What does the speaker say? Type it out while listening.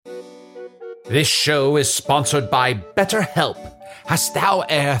This show is sponsored by BetterHelp. Hast thou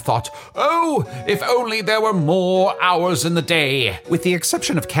e'er thought, oh, if only there were more hours in the day? With the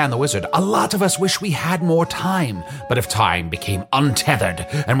exception of Can the Wizard, a lot of us wish we had more time. But if time became untethered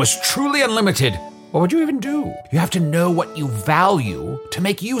and was truly unlimited, what would you even do? You have to know what you value to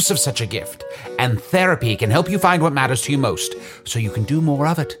make use of such a gift. And therapy can help you find what matters to you most, so you can do more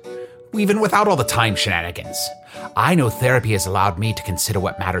of it, even without all the time shenanigans. I know therapy has allowed me to consider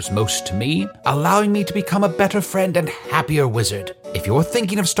what matters most to me, allowing me to become a better friend and happier wizard. If you're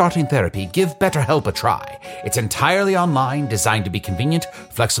thinking of starting therapy, give BetterHelp a try. It's entirely online, designed to be convenient,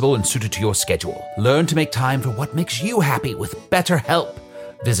 flexible, and suited to your schedule. Learn to make time for what makes you happy with BetterHelp.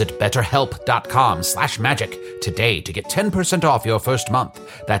 Visit betterhelp.com/magic today to get 10% off your first month.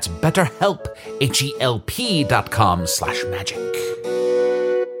 That's BetterHelp, HELP.com/magic.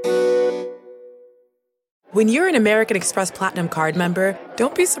 When you're an American Express Platinum card member,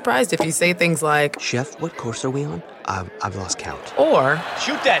 don't be surprised if you say things like, Chef, what course are we on? I've lost count. Or,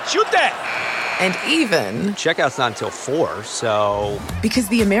 Shoot that! And even, Checkout's not until 4, so... Because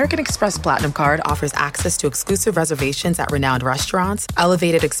the American Express Platinum Card offers access to exclusive reservations at renowned restaurants,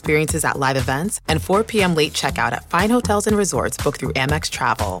 elevated experiences at live events, and 4 p.m. late checkout at fine hotels and resorts booked through Amex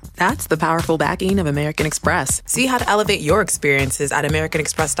Travel. That's the powerful backing of American Express. See how to elevate your experiences at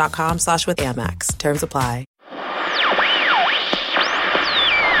americanexpress.com/withAmex. Terms apply.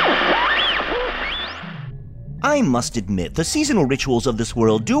 I must admit, the seasonal rituals of this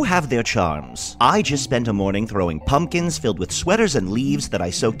world do have their charms. I just spent a morning throwing pumpkins filled with sweaters and leaves that I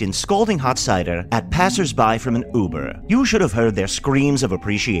soaked in scalding hot cider at passers-by from an Uber. You should have heard their screams of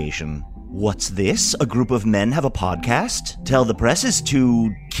appreciation. What's this? A group of men have a podcast? Tell the presses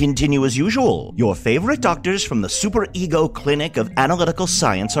to continue as usual. Your favorite doctors from the Super Ego Clinic of Analytical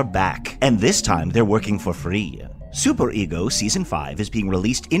Science are back, and this time they're working for free. Super Ego Season 5 is being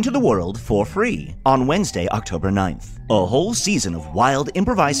released into the world for free on Wednesday, October 9th. A whole season of wild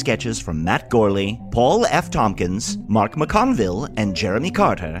improvised sketches from Matt Gorley, Paul F. Tompkins, Mark McConville, and Jeremy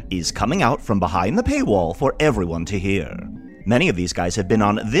Carter is coming out from behind the paywall for everyone to hear. Many of these guys have been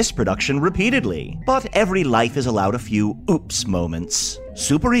on this production repeatedly, but every life is allowed a few oops moments.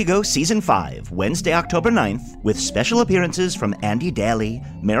 Super Ego Season 5, Wednesday, October 9th, with special appearances from Andy Daly,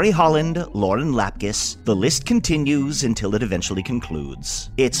 Mary Holland, Lauren Lapkus. The list continues until it eventually concludes.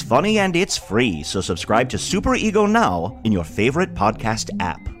 It's funny and it's free, so subscribe to Super Ego now in your favorite podcast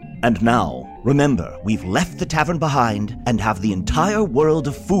app. And now, remember, we've left the tavern behind and have the entire world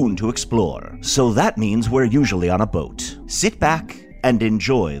of Foon to explore. So that means we're usually on a boat. Sit back and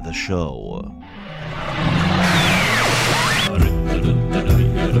enjoy the show.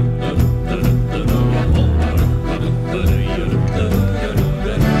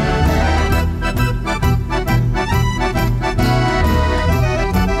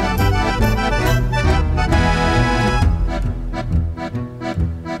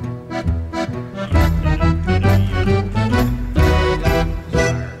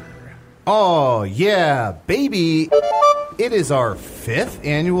 Oh, yeah, baby. It is our 5th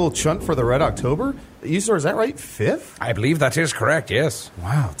annual Chunt for the Red October. Usador, is that right? 5th? I believe that is correct, yes.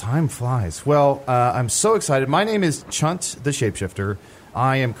 Wow, time flies. Well, I'm so excited. My name is Chunt the Shapeshifter.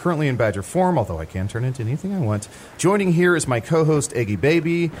 I am currently in Badger form, although I can turn into anything I want. Joining here is my co-host, Eggy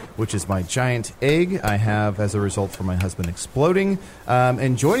Baby, which is my giant egg I have as a result from my husband exploding.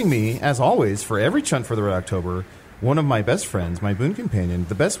 And joining me, as always, for every Chunt for the Red October, one of my best friends, my boon companion,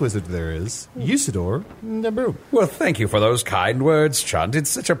 the best wizard there is, Usador Naboo. Well, thank you for those kind words, Chunt. It's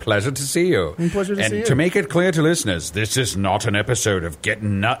such a pleasure to see you. Pleasure to see you. And to make it clear to listeners, this is not an episode of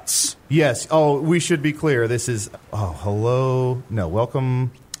Getting Nuts. Yes. Oh, we should be clear. This is, hello. No,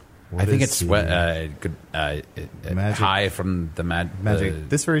 welcome. I think it's good. Hi from the magic.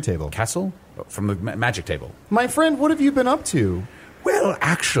 This very table. Castle? From the magic table. My friend, what have you been up to? Well,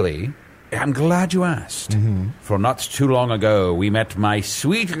 actually, I'm glad you asked. Mm-hmm. For not too long ago, we met my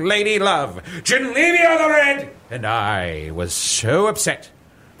sweet lady love, Genlevia the Red, and I was so upset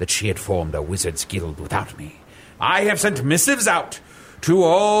that she had formed a wizard's guild without me. I have sent missives out to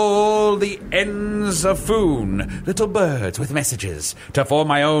all the ends of Foon, little birds with messages, to form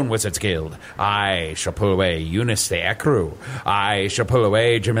my own wizard's guild. I shall pull away Eunice the Ecru. I shall pull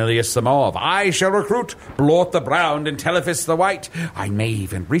away Jamilius the Mauve. I shall recruit Blort the Brown and Telephus the White. I may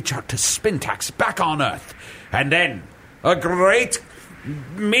even reach out to Spintax back on Earth. And then a great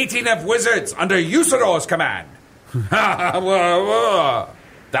meeting of wizards under Usador's command. That'll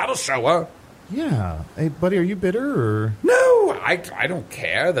show her. Yeah. Hey, buddy, are you bitter or? No, I don't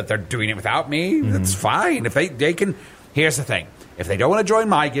care that they're doing it without me. Mm-hmm. That's fine. If they can. Here's the thing. If they don't want to join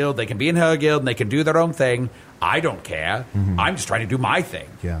my guild, they can be in her guild and they can do their own thing. I don't care. I'm just trying to do my thing.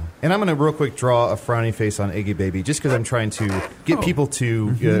 Yeah. And I'm going to real quick draw a frowny face on Eggy Baby just because I'm trying to get people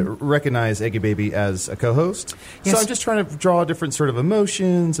to recognize Eggy Baby as a co-host. Yes. So I'm just trying to draw different sort of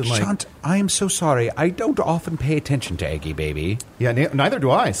emotions and like... Chunt, I am so sorry. I don't often pay attention to Eggy Baby. Yeah, neither do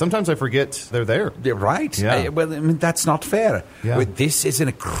I. Sometimes I forget they're there. You're right. Yeah. Well, I mean, that's not fair. Yeah. This is in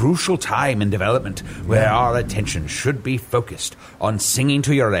a crucial time in development where our attention should be focused on singing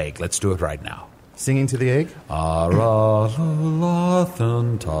to your egg. Let's do it right now. Singing to the egg?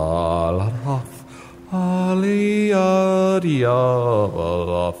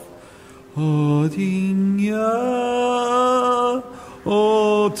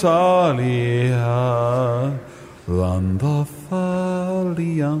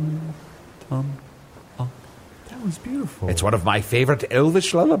 That was beautiful. It's one of my favorite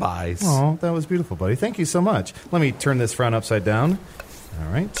elvish lullabies. Oh, that was beautiful, buddy. Thank you so much. Let me turn this frown upside down.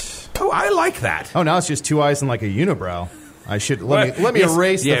 All right. Oh, I like that. Oh, now it's just two eyes and like a unibrow. I should let me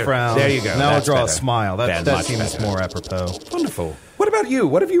erase the frown. There you go. Now That's I'll draw better. a smile. That Much seems better. more apropos. Wonderful. What about you?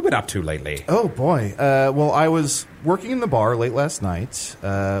 What have you been up to lately? Oh boy. Well, I was working in the bar late last night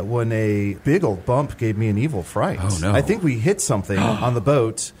when a big old bump gave me an evil fright. Oh, no. I think we hit something on the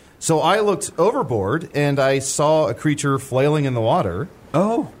boat. So I looked overboard and I saw a creature flailing in the water.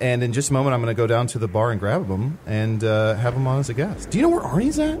 Oh. And in just a moment, I'm going to go down to the bar and grab him and have him on as a guest. Do you know where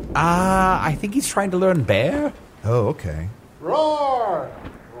Arnie's at? I think he's trying to learn bear. Oh, okay. Roar!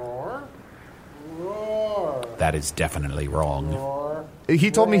 Roar! Roar! That is definitely wrong. Roar!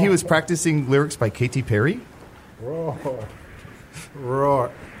 He told me he was practicing lyrics by Katy Perry. Roar!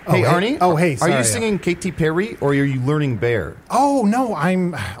 Roar! Hey, Arnie. Oh, hey, Are sorry. you singing Katy Perry or are you learning bear? Oh, no,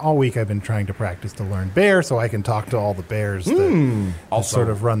 all week I've been trying to practice to learn bear so I can talk to all the bears that Also- sort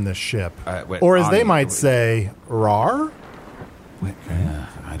of run this ship. wait, or as they Arnie, might say, rar?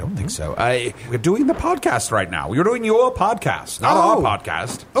 I don't think so. We're doing the podcast right now. We're doing your podcast, not our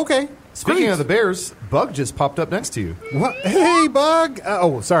podcast. Okay. Speaking great. of the bears, Bug just popped up next to you. What? Hey, Bug!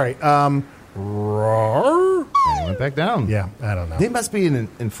 Sorry. Rar? And he went back down. Yeah, I don't know. There must be an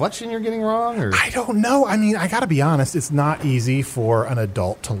inflection you're getting wrong, or I don't know. I mean, I got to be honest. It's not easy for an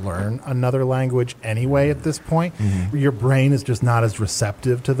adult to learn another language anyway at this point. Your brain is just not as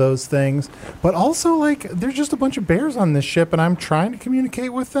receptive to those things. But also, like, there's just a bunch of bears on this ship, and I'm trying to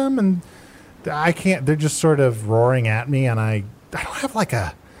communicate with them, and I can't. They're just sort of roaring at me, and I don't have, like,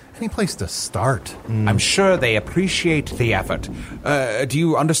 any place to start. I'm sure they appreciate the effort. Do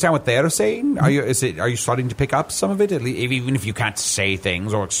you understand what they're saying? Are you starting to pick up some of it? Even if you can't say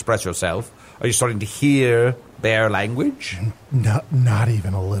things or express yourself, are you starting to hear their language? No, not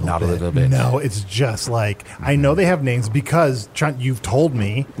even a little bit. Not a little bit. No, it's just like, I know they have names because, Chunt, you've told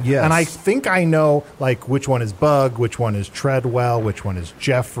me. Yes. And I think I know, like, which one is Bug, which one is Treadwell, which one is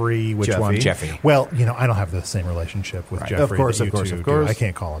Jeffrey, which one... Jeffy. Well, I don't have the same relationship with Jeffrey. Of course, that of you course, two of do. course. I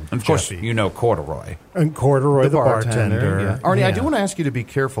can't call him And of course, Jeffy. you know Corduroy. And Corduroy, the bartender. Yeah. Arnie, I Yeah. do want to ask you to be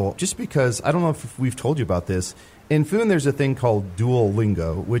careful, just because I don't know if we've told you about this. In Foon, there's a thing called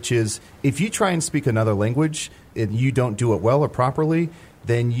Duolingo, which is if you try and speak another language and you don't do it well or properly,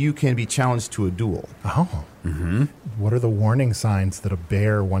 then you can be challenged to a duel. Oh. Mm-hmm. What are the warning signs that a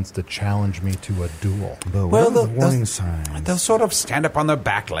bear wants to challenge me to a duel? What are the warning signs? They'll sort of stand up on their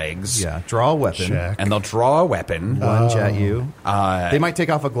back legs. Yeah, draw a weapon. Check. And they'll draw a weapon. Lunge at you. Uh, They might take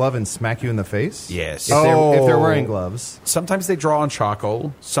off a glove and smack you in the face. Yes. If they're wearing gloves. Sometimes they draw on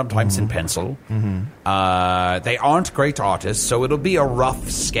charcoal, sometimes in pencil. They aren't great artists, so it'll be a rough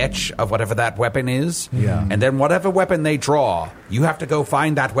sketch of whatever that weapon is. Yeah. And then whatever weapon they draw, you have to go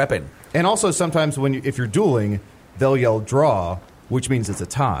find that weapon. And also sometimes if you're dueling, they'll yell draw, which means it's a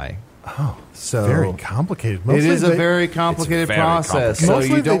tie. Oh, So very complicated. It is a very complicated very process. complicated. So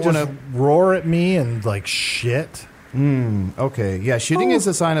Mostly you don't they want just to. roar at me and, like, shit. Okay, yeah, shitting is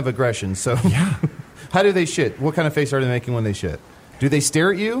a sign of aggression. So Yeah. how do they shit? What kind of face are they making when they shit? Do they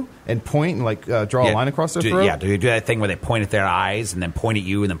stare at you and point and like draw a line across their throat? Yeah, do you do that thing where they point at their eyes and then point at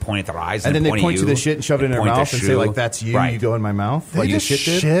you and then point at their eyes And then they point at to you, the shit and shove it in their point at mouth and say shoe. like, "That's you." Right. You go in my mouth. They Like the just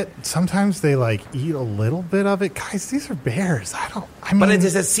shit did. Sometimes they, like, eat a little bit of it. Guys, these are bears. I mean, But it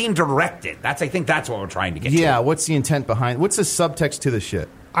does seem directed. I think that's what we're trying to get Yeah. to. What's the intent behind? What's the subtext to the shit?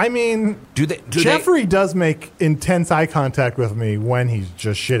 I mean, Do they? Jeffrey does make intense eye contact with me when he's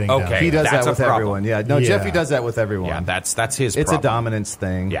just shitting down. Okay. He does That's that a with problem. everyone. Yeah. No, Yeah. Jeffy does that with everyone. Yeah, that's his. It's problem. a dominance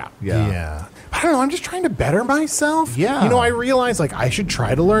thing. Yeah. Yeah. I don't know. I'm just trying to better myself. Yeah. I realize, like, I should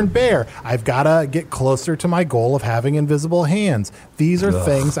try to learn bear. I've got to get closer to my goal of having invisible hands. These are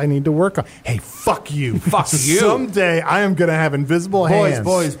things I need to work on. Hey, fuck you. Fuck you. Someday I am going to have invisible hands.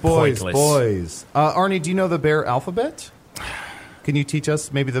 Boys. Pointless. Arnie, do you know the bear alphabet? Can you teach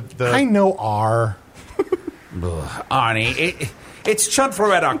us maybe the I know R. Arnie, it's Chunt for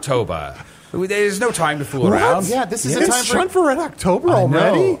Red October. There's no time to fool around. Yeah, this is a time It's Chunt for Red October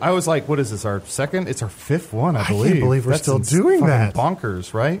already? know. I was like, what is this, our second? It's our fifth one, I believe. can't believe we're still doing that.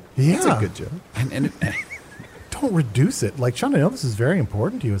 Bonkers, right? Yeah. It's a good joke. And Don't reduce it. Like, Chunt, I know this is very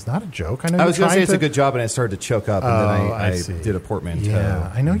important to you. It's not a joke. I was going to say it's a good job, and I started to choke up, and then I see. did a portmanteau.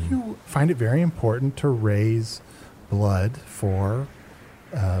 Yeah, I know you find it very important to raise blood for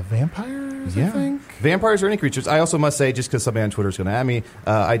vampires, I think. Vampires or any creatures. I also must say, just because somebody on Twitter is going to at me,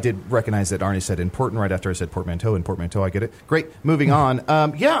 I did recognize that Arnie said important right after I said portmanteau, and portmanteau, I get it. Great. Moving on.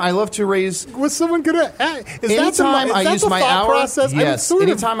 Yeah, I love to raise... Was someone going to... Anytime I use my hour... Process? Yes.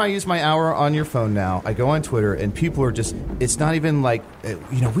 Anytime I use my hour on your phone now, I go on Twitter, and people are just... It's not even like...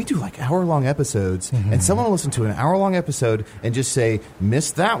 we do like hour-long episodes, and someone will listen to an hour-long episode and just say,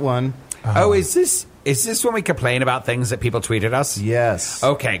 missed that one. Is this when we complain about things that people tweeted us? Yes.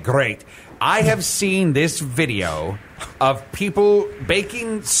 Okay, great. I have seen this video of people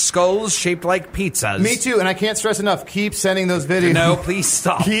baking skulls shaped like pizzas. Me too, and I can't stress enough. Keep sending those videos. No, please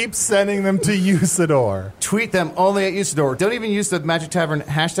stop. Keep sending them to Usador. Tweet them only at Usador. Don't even use the Magic Tavern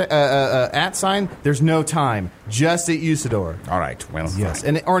hashtag @ sign. There's no time. Just at Usador. All right. Well, yes.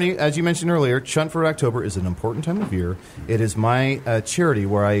 And Arnie, as you mentioned earlier, Chunt for October is an important time of year. It is my charity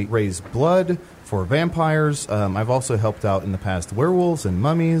where I raise blood for vampires. I've also helped out in the past werewolves and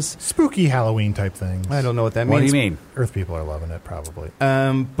mummies. Spooky Halloween type things. I don't know what that means. What do you mean? Earth people are loving it, probably.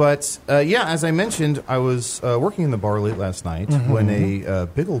 But as I mentioned, I was working in the bar late last night when a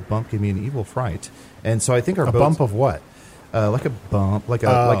big old bump gave me an evil fright. And so I think our A bump of what? Like a bump, like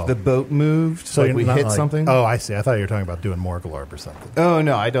the boat moved, so like we hit something. Oh, I see. I thought you were talking about doing Morglorb or something. Oh,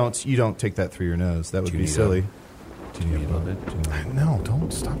 no, I don't. You don't take that through your nose. That would be silly. Do you need a little bit? No,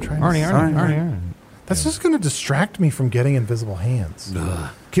 don't stop trying Arnie. That's just going to distract me from getting invisible hands.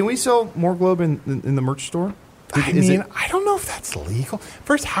 Can we sell more Globe in the merch store? I don't know if that's legal.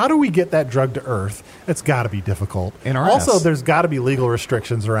 First, how do we get that drug to Earth? It's got to be difficult. Also, there's got to be legal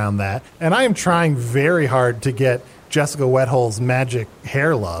restrictions around that. And I am trying very hard to get Jessica Wethole's Magic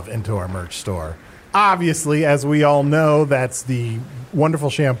Hair Love into our merch store. Obviously, as we all know, that's the wonderful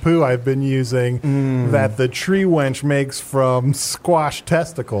shampoo I've been using that the tree wench makes from squash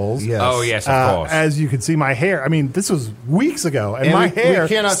testicles. Yes. Oh, yes, of course. As you can see, my hair, I mean, this was weeks ago, and my hair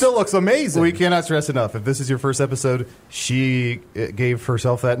still looks amazing. We cannot stress enough. If this is your first episode, she gave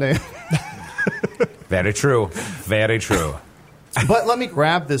herself that name. Very true. Very true. But let me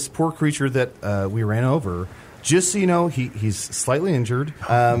grab this poor creature that we ran over. Just so you know, he's slightly injured.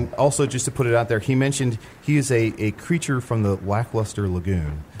 Also, just to put it out there, he mentioned he is a creature from the Lackluster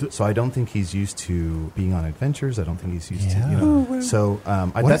Lagoon. So I don't think he's used to being on adventures. I don't think he's used to, So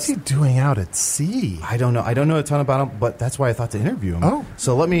what is he doing out at sea? I don't know. I don't know a ton about him, but that's why I thought to interview him. Oh.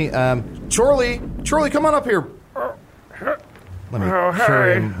 So let me, Chorley, come on up here. Let me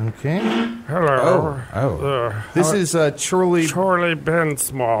carry him. Okay. Hello. This is Chorley. Chorley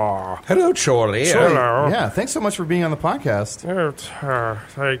Bensmore. Hello, Chorley. Hello. Yeah, thanks so much for being on the podcast.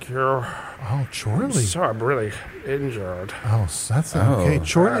 Thank you. Oh, Chorley. So I'm really injured, Oh, that's okay.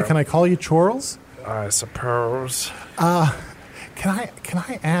 Chorley, can I call you Chorls? I suppose. Can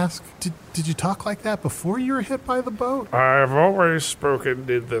I ask, did you talk like that before you were hit by the boat? I've always spoken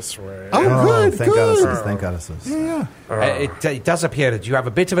in this way. Oh, good, thank good. God. Thank God. Yeah. It does appear that you have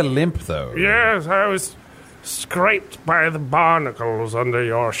a bit of a limp, though. Yes, I was scraped by the barnacles under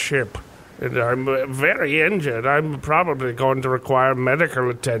your ship. And I'm very injured. I'm probably going to require medical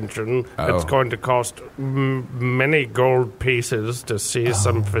attention. Oh. It's going to cost many gold pieces to see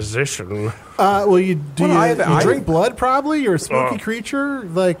some physician. Well, you I- drink blood, probably? You're a smoky creature?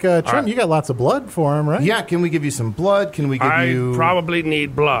 Like, Trent, you got lots of blood for him, right? Yeah, can we give you some blood? Can we give you... I probably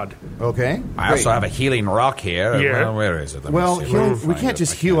need blood. Okay. I also have a healing rock here. Yeah. Well, where is it? Let me Well, see. we can't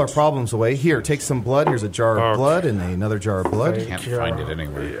just heal our problems away. Here, take some blood. Here's a jar of blood and another jar of blood. I can't find it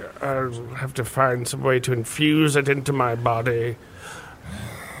anywhere. I'll have to find some way to infuse it into my body.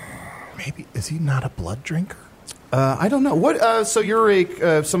 Maybe, is he not a blood drinker? I don't know. What? So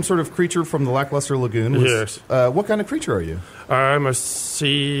you're some sort of creature from the Lackluster Lagoon. Yes. What kind of creature are you? I'm a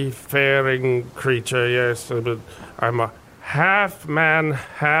seafaring creature, yes. But I'm a half man,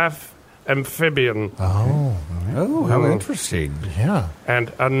 half amphibian. Oh, Oh, how interesting. yeah.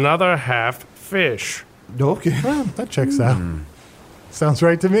 And another half fish. Okay. Well, that checks out. Sounds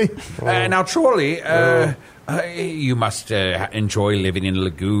right to me. Now, Chorley, you must enjoy living in a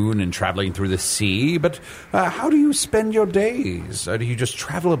lagoon and traveling through the sea, but how do you spend your days? Do you just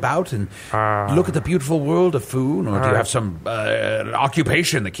travel about and look at the beautiful world of Foon, or do you have some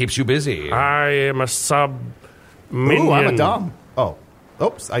occupation that keeps you busy? I am a sub-minion. Ooh, I'm a dom. Oh.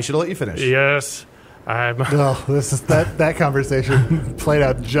 Oops, I should have let you finish. Yes. That conversation played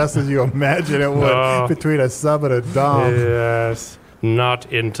out just as you imagine it would between a sub and a dom. Yes.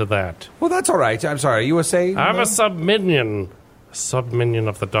 Not into that. Well, that's all right. I'm sorry. You were saying? I'm a sub-minion. Sub-minion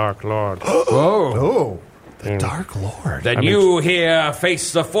of the Dark Lord. Oh, the Dark Lord. Then you here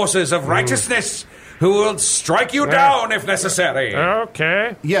face the forces of righteousness, who will strike you down if necessary.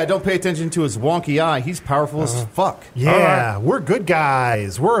 Okay. Yeah, don't pay attention to his wonky eye. He's powerful as fuck. Yeah, we're good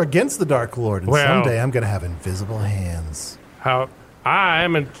guys. We're against the Dark Lord, and someday I'm going to have invisible hands.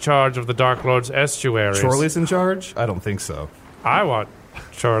 I'm in charge of the Dark Lord's estuaries. Chorley's in charge? I don't think so. I want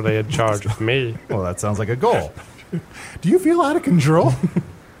Charlie in charge of me. Well, that sounds like a goal. Do you feel out of control?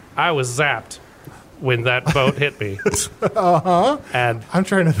 I was zapped when that boat hit me. And I'm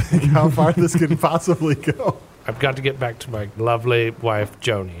trying to think how far this could possibly go. I've got to get back to my lovely wife,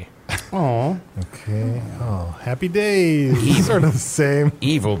 Joni. Oh. Okay. Oh, happy days. Sort of the same.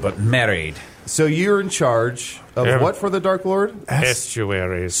 Evil but married. So you're in charge of what for the Dark Lord?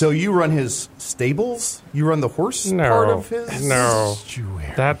 Estuaries. So you run his stables? You run the horse part of his? No.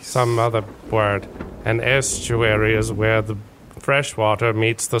 Estuaries. That's some other word. An estuary is where the fresh water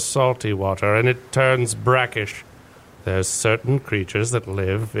meets the salty water, and it turns brackish. There's certain creatures that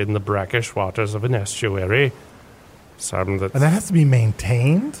live in the brackish waters of an estuary. Some that... And that has to be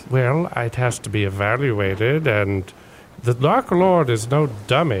maintained? Well, it has to be evaluated, and the Dark Lord is no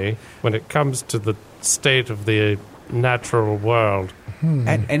dummy when it comes to the state of the natural world.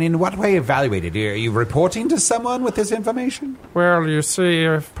 And in what way evaluated? Are you reporting to someone with this information? Well, you see,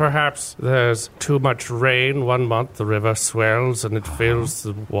 if perhaps there's too much rain one month, the river swells and it fills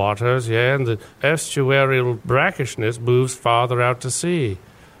the waters, and the estuarial brackishness moves farther out to sea.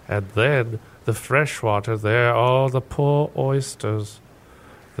 And then the fresh water there, all the poor oysters,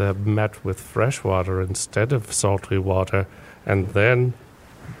 they're met with fresh water instead of salty water, and then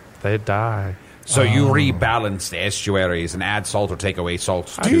they die. So you rebalance the estuaries and add salt or take away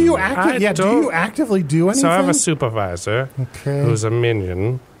salt. Do you actively do anything? So I have a supervisor Okay. who's a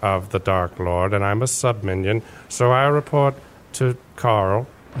minion of the Dark Lord, and I'm a sub-minion. So I report to Carl,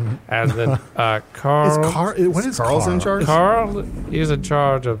 and then Carl... What is Carl's Carl? in charge? Carl is in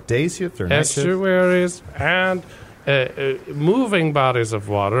charge of Day shift or night shift? estuaries and moving bodies of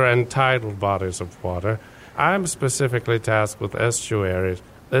water and tidal bodies of water. I'm specifically tasked with estuaries.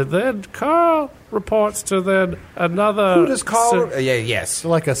 Then Carl reports to then another... Who does Carl... yes.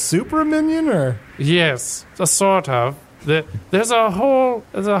 Like a super minion, or? Yes, a sort of. There's a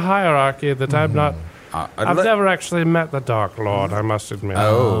hierarchy that I'm not... I've never actually met the Dark Lord, I must admit.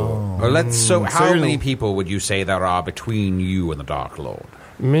 Oh. Well, how many people would you say there are between you and the Dark Lord?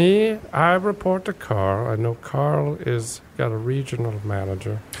 Me, I report to Carl. I know Carl got a regional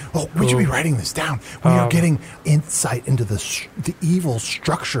manager. Oh, we should be writing this down. We are getting insight into the evil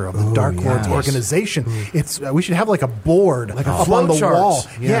structure of the Dark Lord's organization. We should have like a board, like up on the wall.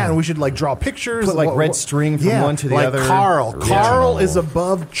 Yeah, and we should like draw pictures. Put like red string from one to the other. Carl. Carl is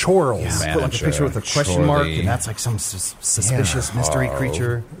above Chorles. Put like a picture with a question mark, and that's like some suspicious mystery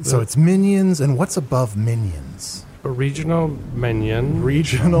creature. So it's minions, and what's above minions? A regional minion.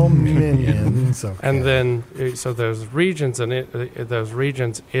 Regional minions. Okay. And then, so there's regions, and there's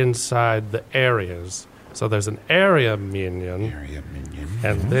regions inside the areas. So there's an area minion.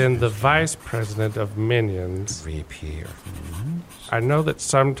 And then the vice president of minions. VP of minions. I know that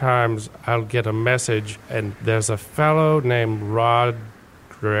sometimes I'll get a message, and there's a fellow named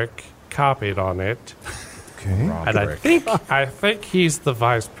Roderick copied on it. Okay. And I think he's the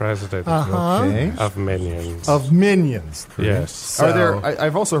vice president of minions. Of minions. Yes. So, Are there?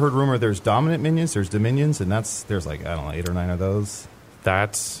 I've also heard rumor there's dominant minions, there's dominions, and there's like, I don't know, 8 or 9 of those.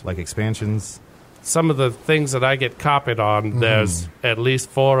 That's like expansions. Some of the things that I get copied on. There's at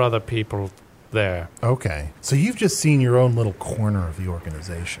least 4 other people there. Okay. So you've just seen your own little corner of the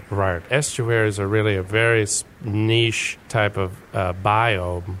organization. Right. Estuaries are really a very niche type of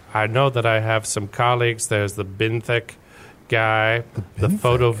biome. I know that I have some colleagues. There's the benthic guy, the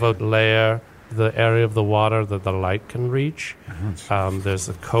photovoltaic, the area of the water that the light can reach. There's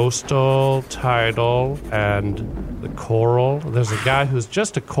the coastal, tidal, and the coral. There's a guy who's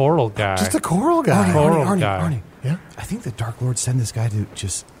just a coral guy. Just a coral guy. Arnie. Yeah? I think the Dark Lord sent this guy to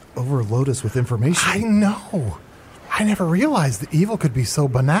just overload us with information. I know. I never realized that evil could be so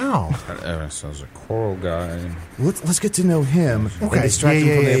banal. So there's a coral guy. Let's get to know him and Okay. distract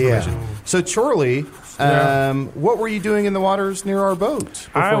him from the information. So, Chorley, what were you doing in the waters near our boat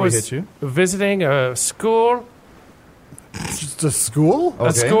before I was we hit you? visiting a school. Just a school? Okay.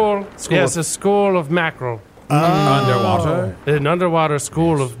 A school. Yes, a school of mackerel. Underwater? An underwater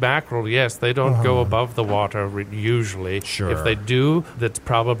school of mackerel, yes. They don't go above the water usually. Sure. If they do, that's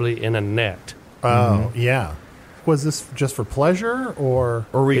probably in a net. Oh, yeah. Was this just for pleasure, or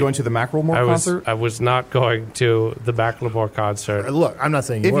Or were we going to the Macklemore concert? I was not going to the Macklemore concert. Look, I'm not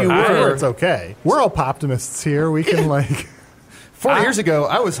saying If you you were. were- It's okay. We're all poptimists here. We can, like... 4 years ago,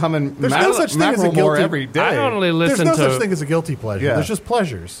 I was humming There's no such thing as a Macklemore guilty- every day. I only There's listen no to. such thing as a guilty pleasure. Yeah. There's just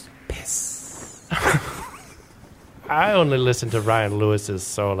pleasures. I only listen to Ryan Lewis's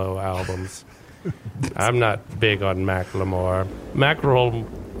solo albums. I'm not big on Macklemore. Macklemore.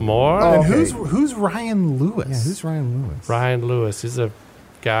 And Okay. who's Ryan Lewis? Yeah, who's Ryan Lewis? Ryan Lewis is a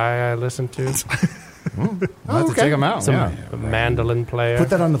guy I listen to. I'll have to check him out. Some Yeah. a mandolin player. Put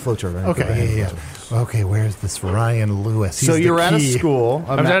that on the flowchart. Right? Okay, yeah. Okay, where's this Ryan Lewis? So He's you were the at a key. school.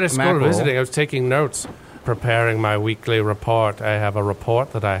 I was at a school visiting. I was taking notes, preparing my weekly report. I have a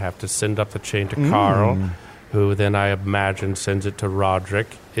report that I have to send up the chain to Carl, who then I imagine sends it to Roderick.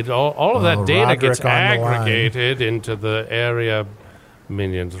 All of that data Roderick gets on the line. aggregated into the area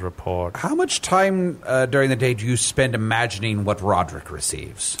minions report. How much time during the day do you spend imagining what Roderick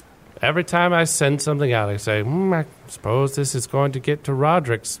receives? Every time I send something out, I say, I suppose this is going to get to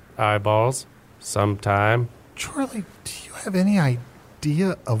Roderick's eyeballs sometime. Charlie, do you have any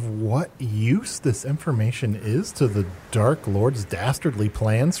idea of what use this information is to the Dark Lord's dastardly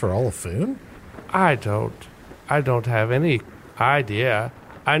plans for all of Foon? I don't have any idea.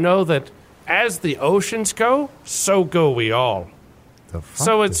 I know that as the oceans go, so go we all.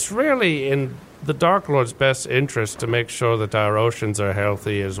 So it's really in the Dark Lord's best interest to make sure that our oceans are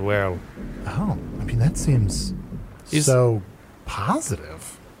healthy as well. Oh, I mean, that seems so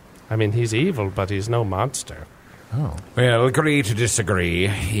positive. I mean, he's evil, but he's no monster. Oh. Well, agree to disagree.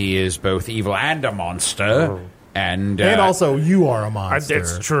 He is both evil and a monster. And also, you are a monster.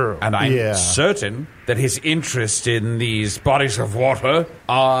 That's true. And I'm Yeah. certain that his interest in these bodies of water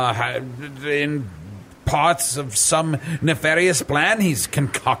are in parts of some nefarious plan he's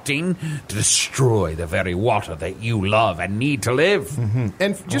concocting to destroy the very water that you love and need to live.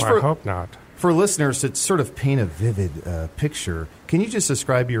 And just I hope not. for listeners to sort of paint a vivid picture, can you just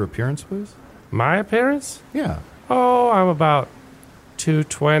describe your appearance, please? My appearance? Yeah. Oh, I'm about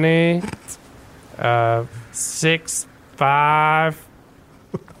 220, 6'5",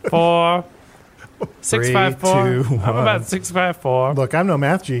 4, 6'5", 4. 3, 2, I'm about 6'5", 4. Look, I'm no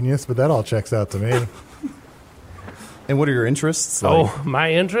math genius, but that all checks out to me. And what are your interests? Like? Oh,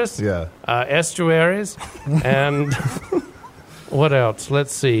 my interest? Yeah. Estuaries and what else?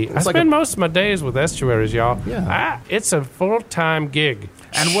 Let's see. I like spend most of my days with estuaries, y'all. Yeah. It's a full-time gig.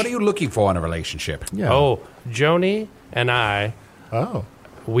 And what are you looking for in a relationship? Yeah. Oh, Joni and I, Oh.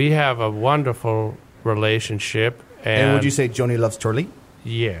 we have a wonderful relationship. And would you say Joni loves Charlie?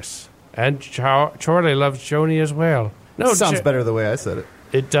 Yes. And Charlie loves Joni as well. No, Sounds better the way I said it.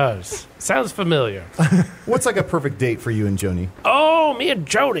 It does. Sounds familiar. What's like a perfect date for you and Joni? Oh, me and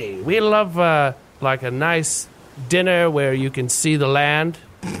Joni. We love like a nice dinner where you can see the land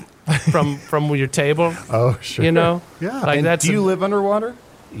from your table. Oh, sure. You know? Yeah. Like And that's do you live underwater?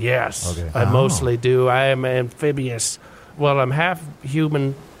 Yes. Okay. I mostly do. I am amphibious. Well, I'm half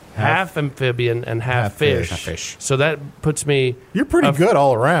human, half amphibian, and half Half fish. fish. Half fish. So that puts me You're pretty a- good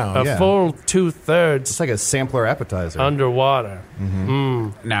all around. a Yeah. full 2/3 It's like a sampler appetizer. underwater.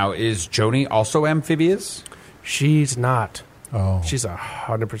 Now, is Joni also amphibious? She's not. Oh, She's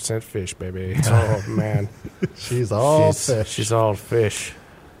 100% fish, baby. Oh, man. she's all she's, fish. She's all fish.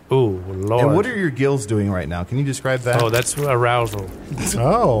 Ooh, Lord. And what are your gills doing right now? Can you describe that? Oh, that's arousal.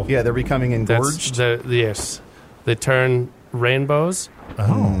 Oh. yeah, they're becoming That's engorged. yes. They turn rainbows,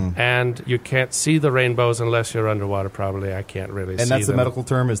 Oh. and you can't see the rainbows unless you're underwater, probably. I can't really see And that's the them. medical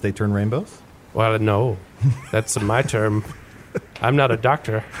term is they turn rainbows? Well, no. That's my term. I'm not a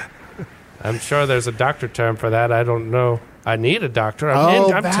doctor. I'm sure there's a doctor term for that. I don't know. I need a doctor. I'm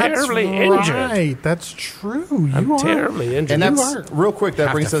that's terribly right. injured. That's true. I'm You are. terribly injured. And that's real quick. That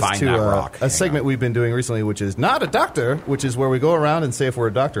Have brings to us find to that rock. a segment we've been doing recently, which is not a doctor, which is where we go around and say if we're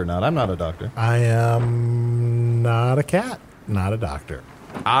a doctor or not. I'm not a doctor. I am not a cat, not a doctor.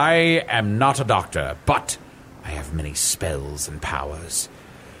 I am not a doctor, but I have many spells and powers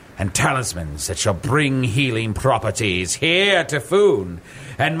and talismans that shall bring healing properties here to Foon.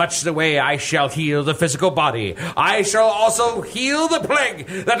 And much the way I shall heal the physical body, I shall also heal the plague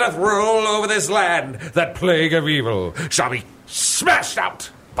that doth roll over this land. That plague of evil shall be smashed out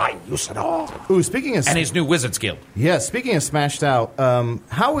by Usador Ooh, speaking of and his new wizard's guild. yeah, speaking of smashed out,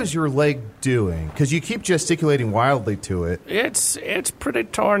 how is your leg doing? Because you keep gesticulating wildly to it. It's pretty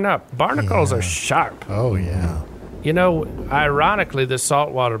torn up. Barnacles are sharp. Oh, yeah. You know, ironically, the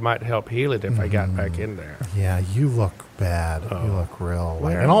salt water might help heal it if I got back in there. Yeah, you look bad. You look real.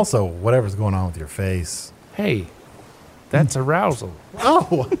 Where? And also, whatever's going on with your face. Hey, That's arousal.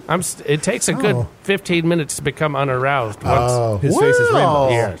 Oh, It takes a good 15 minutes to become unaroused. Once. His face is rainbow.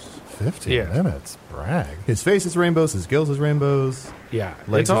 Yes. 15 Yeah. minutes. Brag. His face is rainbows. His gills is rainbows. Yeah.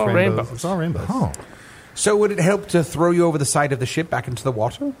 Legs It's is all rainbows. It's all rainbows. Oh. So would it help to throw you over the side of the ship back into the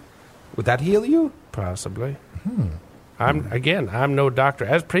water? Would that heal you? Possibly. I'm no doctor,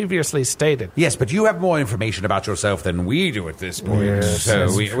 as previously stated. Yes, but you have more information about yourself than we do at this point. Yes, so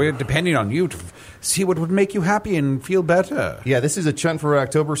that's we're depending on you to see what would make you happy and feel better. Yeah, this is a Chunt for Red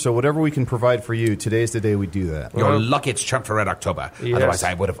October, so whatever we can provide for you, today's the day we do that. You're lucky it's Chunt for Red October. Yes. Otherwise,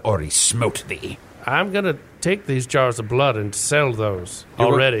 I would have already smote thee. I'm going to take these jars of blood and sell those You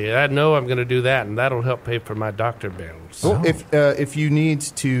will- already. I know I'm going to do that, and that'll help pay for my doctor bills. Well, if you need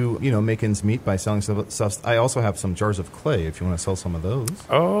to, make ends meet by selling stuff, I also have some jars of clay if you want to sell some of those.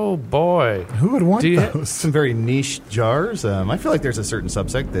 Oh, boy. Who would want Do you those? Some very niche jars. I feel like there's a certain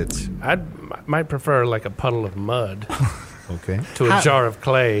subsect that's Might prefer like a puddle of mud okay. to a jar of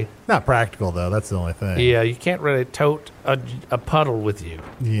clay. Not practical, though. That's the only thing. Yeah, you can't really tote a puddle with you.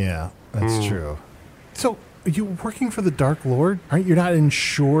 Yeah, that's true. So, are you working for the Dark Lord? Aren't you not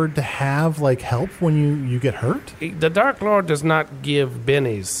insured to have, help when you get hurt? The Dark Lord does not give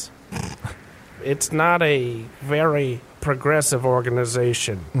bennies. It's not a very progressive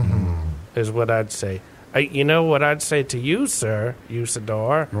organization, is what I'd say. You know what I'd say to you, sir,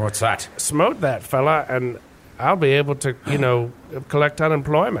 Usador? What's that? Smote that fella, and I'll be able to, collect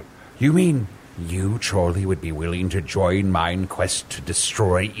unemployment. You mean you, Chorley, would be willing to join mine quest to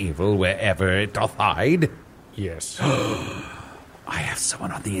destroy evil wherever it doth hide? Yes. I have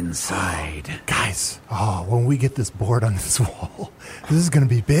someone on the inside. Guys, when we get this board on this wall, this is going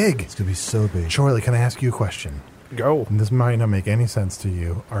to be big. It's going to be so big. Charlie, can I ask you a question? Go. And this might not make any sense to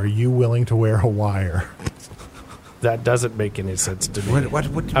you. Are you willing to wear a wire? That doesn't make any sense to me. What A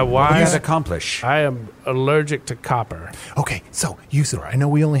would wire? that accomplish? I am allergic to copper. Okay, so, Usador, I know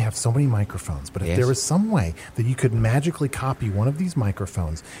we only have so many microphones, but if Yes. there was some way that you could magically copy one of these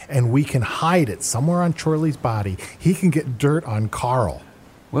microphones and we can hide it somewhere on Charlie's body, he can get dirt on Carl.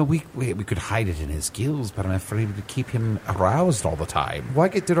 Well, we could hide it in his gills, but I'm afraid it would keep him aroused all the time. Why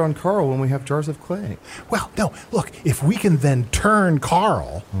get dirt on Carl when we have jars of clay? Well, no, look, if we can then turn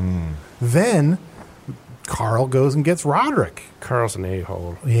Carl, then Carl goes and gets Roderick. Carl's an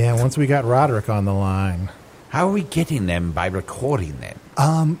a-hole. Yeah, once we got Roderick on the line. How are we getting them by recording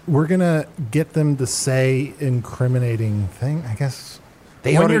them? We're going to get them to say incriminating thing, I guess.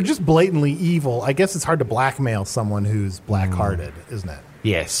 They when already- you're just blatantly evil, I guess it's hard to blackmail someone who's black-hearted, isn't it?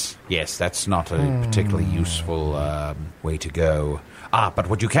 Yes, that's not a particularly useful way to go. But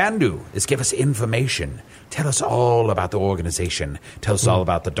what you can do is give us information. Tell us all about the organization. Tell us all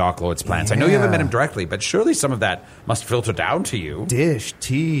about the Dark Lord's plans. I know you haven't met him directly, but surely some of that must filter down to you. Dish,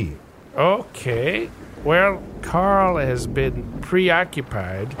 tea. Okay. Well, Carl has been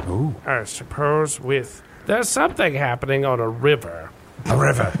preoccupied, I suppose, with... There's something happening on a river. A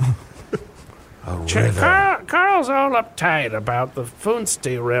river. Carl's all uptight about the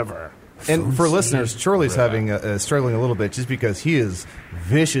Funste River. And for listeners, Charlie's having struggling a little bit just because he is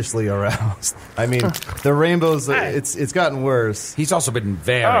viciously aroused. I mean, the rainbows, it's gotten worse. He's also been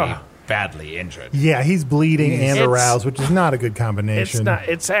very badly injured. Yeah, he's bleeding and It's- aroused, which is not a good It's combination. not.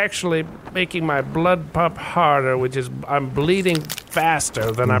 It's actually making my blood pump harder, which is I'm bleeding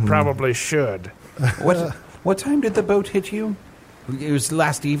faster than I probably should. What time did the boat hit you? It was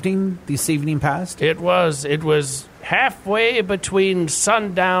last evening? This evening past? It was halfway between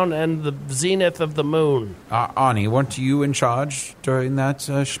sundown and the zenith of the moon. Arnie, weren't you in charge during that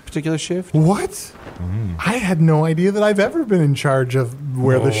particular shift? What? I had no idea that I've ever been in charge of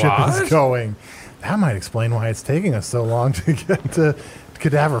where the ship is What? going. That might explain why it's taking us so long to get to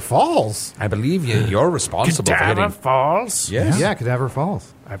Cadaver Falls. I believe you're responsible for Cadaver getting... Falls? Yes. Yeah, Cadaver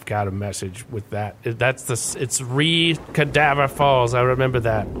Falls. I've got a message with that. It's Cadaver Falls. I remember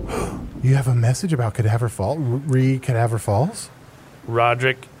that. You have a message about Cadaver Falls? Cadaver Falls?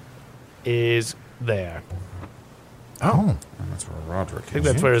 Roderick is there. Oh. That's where Roderick I think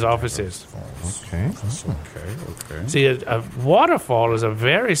that's where his office is. Okay. Okay. See, a waterfall is a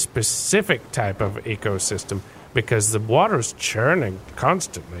very specific type of ecosystem because the water's churning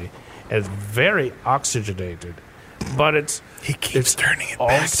constantly. It's very oxygenated. But He keeps turning it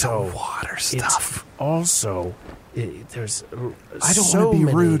back to water stuff. There's I don't so want to be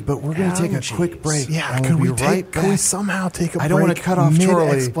many rude, but we're going to take a quick algaes. break. Yeah, and can we'll we be right can we back. somehow take a break? I don't want to cut off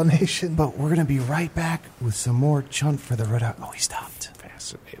Charlie. Explanation. But we're going to be right back with some more Chunt for the Red Hot. Oh, he stopped.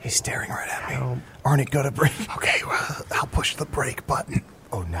 Fascinating. He's staring right at me. Arnie, go to break. Okay, well, I'll push the brake button.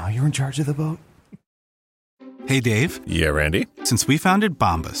 Oh, now you're in charge of the boat? Hey, Dave. Yeah, Randy? Since we founded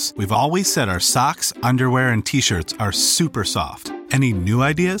Bombas, we've always said our socks, underwear, and T-shirts are super soft. Any new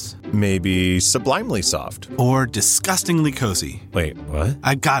ideas? Maybe sublimely soft. Or disgustingly cozy. Wait, what?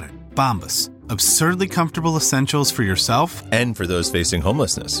 I got it. Bombas. Absurdly comfortable essentials for yourself and for those facing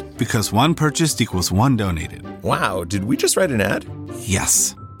homelessness. Because one purchased equals one donated. Wow, did we just write an ad?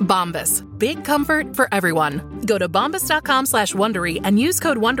 Yes. Bombas. Big comfort for everyone. Go to bombas.com/Wondery and use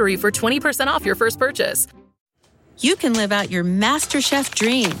code Wondery for 20% off your first purchase. You can live out your MasterChef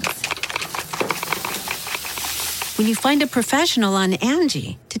dreams when you find a professional on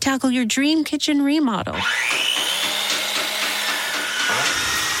Angie to tackle your dream kitchen remodel.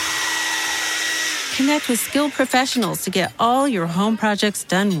 Connect with skilled professionals to get all your home projects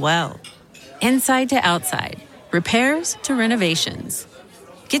done well. Inside to outside, repairs to renovations.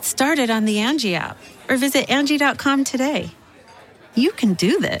 Get started on the Angie app or visit Angie.com today. You can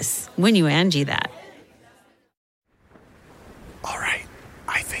do this when you Angie that. All right.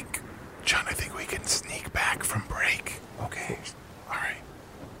 John, I think we can sneak back from break. Okay. All right.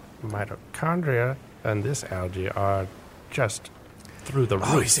 Mitochondria and this algae are just through the roof.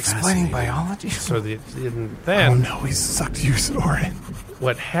 Oh, he's explaining biology? So then... Oh, no, he sucked you, Soren.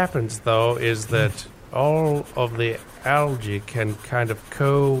 What happens, though, is that all of the algae can kind of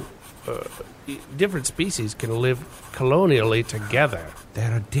different species can live colonially together.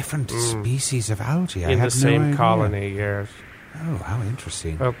 There are different species of algae. In the same colony, yes. Oh, how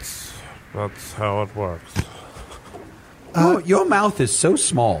interesting. That's how it works. Your mouth is so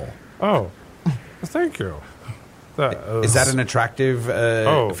small. Oh, thank you. Is that an attractive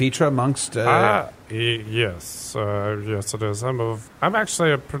feature amongst... Yes. Yes, it is. I'm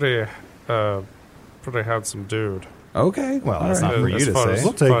actually a pretty handsome dude. Okay. Well, that's not for you to say.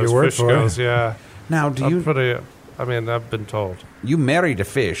 We'll take your word for it. Yeah. Now, I've been told. You married a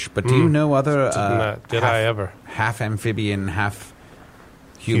fish, but do you know other... Did I ever? Half amphibian, half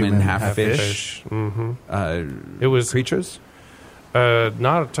human, half fish? It was creatures?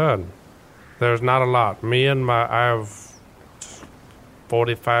 Not a ton. There's not a lot. I have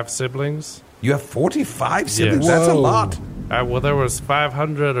 45 siblings. You have 45 siblings? Yes. That's a lot. Well, there was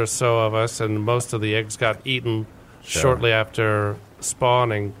 500 or so of us, and most of the eggs got eaten shortly after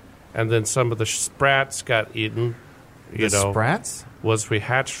spawning, and then some of the sprats got eaten. Sprats? Was we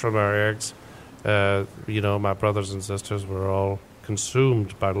hatched from our eggs. My brothers and sisters were all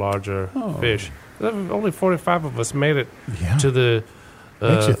consumed by larger fish. Only 45 of us made it to the...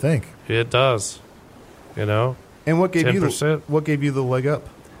 Makes you think. It does. And what gave 10%. What gave you the leg up?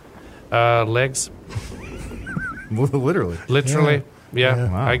 Legs. Literally.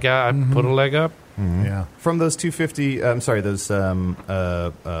 Yeah. Wow. I put a leg up. Mm-hmm. Yeah. From those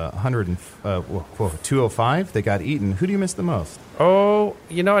 205, they got eaten. Who do you miss the most? Oh,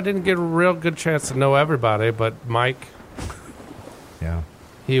 I didn't get a real good chance to know everybody, but Mike. Yeah.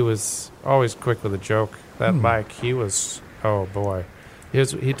 He was always quick with a joke. That Mike, he was, oh boy.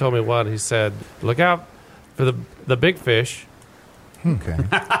 He told me one. He said, "Look out for the big fish." Okay.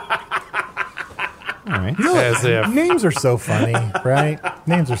 All right. As if Names are so funny, right?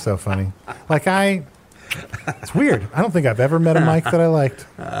 Names are so funny. It's weird. I don't think I've ever met a Mike that I liked.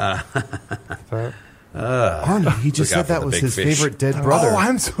 Arnie, he just said that was his favorite dead brother. Oh,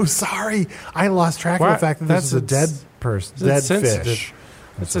 I'm so sorry. I lost track of the fact that this is a dead person, dead fish.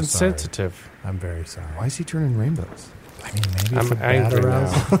 It's insensitive. I'm very sorry. Why is he turning rainbows? I mean, maybe I'm it's a bad angry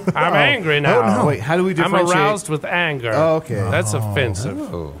arousal. now. I'm angry now. Oh, no. Wait, how do we differentiate? I'm aroused with anger. Oh, okay. That's offensive.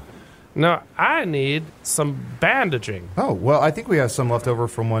 Oh. No, I need some bandaging. Oh, well, I think we have some left over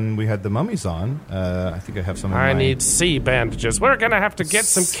from when we had the mummies on. I think I have some in I my... need sea bandages. We're going to have to get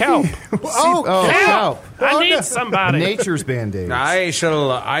some kelp. kelp. I need somebody. Nature's Band-Aids. I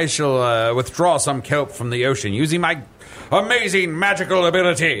shall withdraw some kelp from the ocean using my amazing magical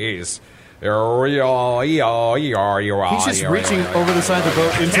abilities. He's just reaching over the side of the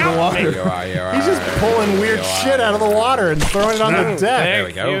boat into the water. He's just pulling weird shit out of the water and throwing it on the deck. There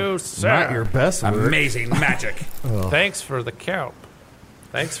we go. Thank you, sir. Not your best work. Amazing magic. Thanks for the kelp.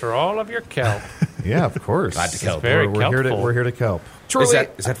 Thanks for all of your kelp. Yeah, of course. Glad to kelp. Very We're here to kelp. Is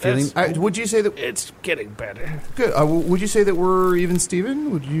that feeling? Would you say that It's getting better. good? Would you say that we're even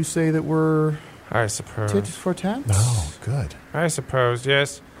Steven? Would you say that we're I suppose. tit for tat? Oh, good. I suppose,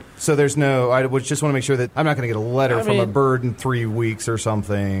 yes. So there's no. I would just want to make sure that I'm not going to get a letter from a bird in 3 weeks or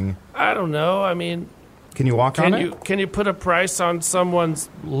something. I don't know. I mean, Can you walk on it? Can you put a price on someone's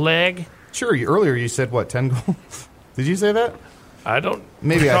leg? Sure. Earlier you said what, 10 gold? Did you say that? I don't.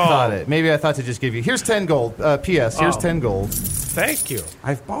 Maybe recall. I thought it. Maybe I thought to just give you. Here's 10 gold. P.S. Here's 10 gold. Thank you.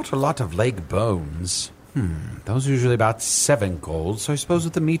 I've bought a lot of leg bones. Those are usually about 7 gold, so I suppose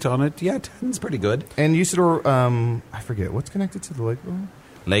with the meat on it, yeah, 10's pretty good. And Usador, I forget, what's connected to the leg bone?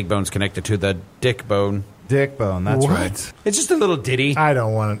 Leg bone's connected to the dick bone. Dick bone, that's What? right. It's just a little ditty. I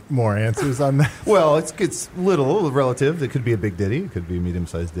don't want more answers on that. Well, it's little, relative. It could be a big ditty. It could be a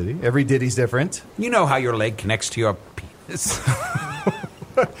medium-sized ditty. Every ditty's different. You know how your leg connects to your penis.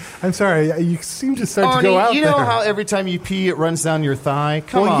 I'm sorry, you seem to start to go out you there. know how every time you pee, it runs down your thigh?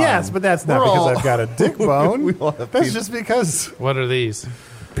 Come on. Yes, but that's not We're because all- I've got a dick bone. We all have That's penis. just because What are these?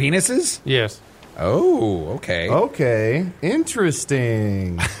 Penises? Yes. Oh, okay. Okay,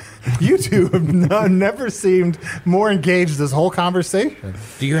 interesting. you two have never seemed more engaged this whole conversation.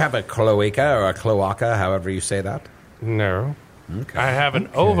 Do you have a cloaca or a cloaca, however you say that? No. Okay. I have an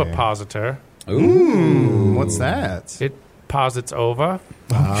ovipositor. Ooh. What's that? It posits ova.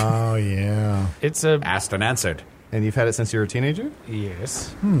 Oh, yeah. It's a... Asked and answered. And you've had it since you were a teenager?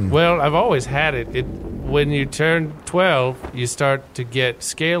 Yes. Well, I've always had it. When you turn 12, you start to get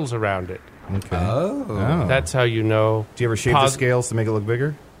scales around it. Okay. Oh. That's how you know. Do you ever shave the scales to make it look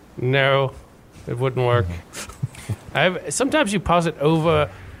bigger? No, it wouldn't work. Sometimes you posit over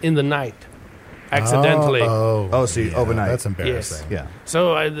in the night, accidentally. Oh, so you overnight. That's embarrassing. Yeah.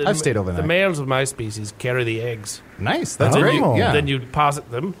 So I've stayed overnight. The males of my species carry the eggs. Nice. That's then great. You, Yeah. Then you posit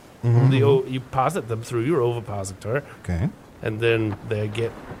them. You posit them through your ovipositor, Okay. and then they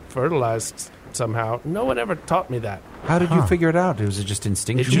get fertilized somehow. No one ever taught me that. How did you figure it out? Was it just It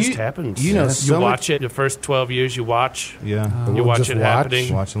instinctual? just happens. you know you so watch it. The first 12 years, you watch. Yeah. You watch just it watch?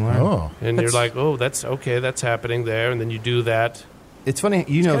 happening. Watch and learn. Oh. And you're like, oh, that's okay, that's happening there. And then you do that. It's funny,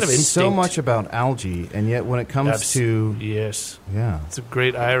 you know kind of so instinct. much about algae, and yet when it comes to... Yes. Yeah. It's a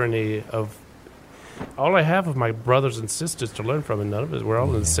great irony of all I have of my brothers and sisters to learn from, and none of us, we're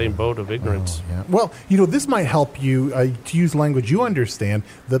all in the same boat of ignorance. Yeah. Well, this might help you to use language you understand.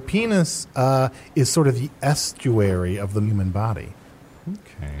 The penis is sort of the estuary of the human body.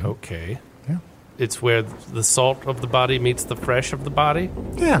 Okay. Okay. Yeah. It's where the salt of the body meets the fresh of the body.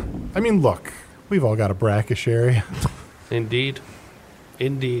 Yeah. I mean, look, we've all got a brackish area. Indeed.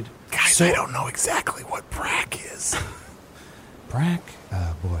 Indeed. Guys, I don't know exactly what brack is. Brack?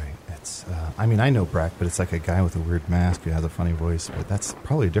 Boy, it's... I mean, I know Brack, but it's like a guy with a weird mask who has a funny voice, but that's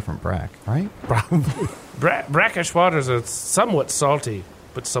probably a different Brack, right? Probably. Brackish waters are somewhat salty,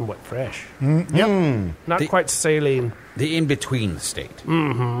 but somewhat fresh. Yep. Not quite saline. The in-between state.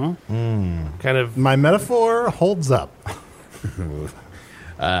 Kind of. My metaphor holds up.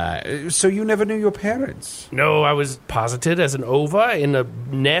 So you never knew your parents? No, I was posited as an ova in a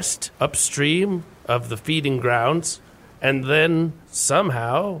nest upstream of the feeding grounds. And then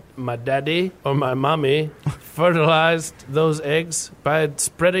somehow my daddy or my mommy fertilized those eggs by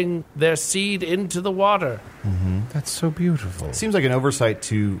spreading their seed into the water. That's so beautiful. It seems like an oversight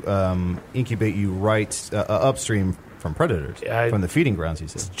to incubate you right upstream from predators, from the feeding grounds, you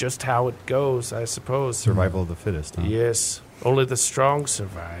said. It's just how it goes, I suppose. Survival of the fittest, huh? Yes. Only the strong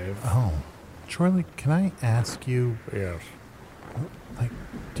survive. Oh. Charlie, can I ask you, Yes.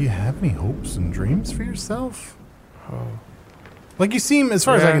 do you have any hopes and dreams for yourself? Like you seem, as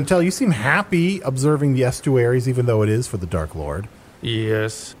far as I Yeah. can tell, you seem happy observing the estuaries, even though it is for the Dark Lord.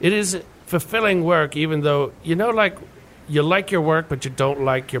 Yes. It is fulfilling work, even though, you like your work, but you don't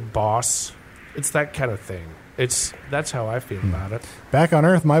like your boss. It's that kind of thing. That's how I feel about it. Back on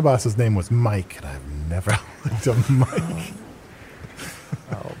Earth, my boss's name was Mike, and I've never liked a Mike.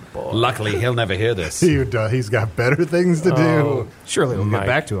 Oh, boy. Luckily, he'll never hear this. He's got better things to do. Surely we'll Mike. get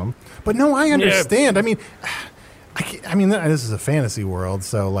back to him. But no, I understand. I mean, this is a fantasy world,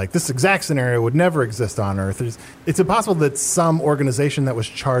 so like this exact scenario would never exist on Earth. It's impossible that some organization that was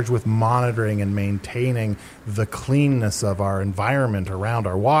charged with monitoring and maintaining the cleanness of our environment around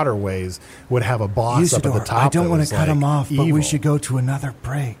our waterways would have a boss up at the top. I don't want that to cut was, him like, off, but we evil. should go to another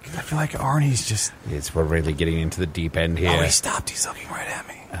break. I feel like Arnie's just... We're really getting into the deep end here. Oh, he stopped. He's looking right at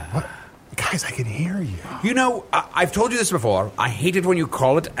me. What? Guys, I can hear you. You know, I've told you this before. I hate it when you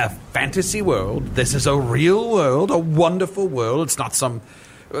call it a fantasy world. This is a real world, a wonderful world. It's not some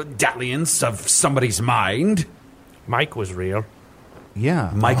dalliance of somebody's mind. Mike was real.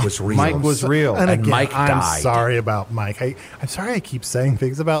 Yeah. Mike was real. Mike was real. And again, Mike I'm died. sorry about Mike. I'm sorry I keep saying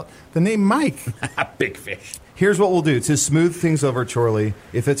things about the name Mike. Big fish. Here's what we'll do to smooth things over, Chorley.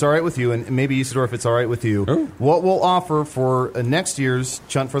 If it's all right with you, and maybe Isidore, if it's all right with you, what we'll offer for next year's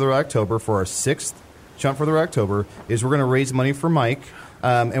Chunt for the October, for our 6th Chunt for the October, is we're going to raise money for Mike,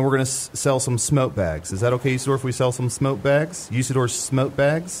 and we're going to sell some smoke bags. Is that okay, Isidore, if we sell some smoke bags? Isidore's smoke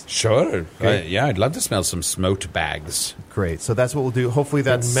bags? Sure. Okay. Yeah, I'd love to smell some smoked bags. Great. So that's what we'll do. Hopefully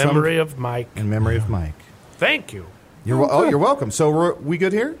that's In memory of Mike. In memory of Mike. Thank you. You're welcome. So we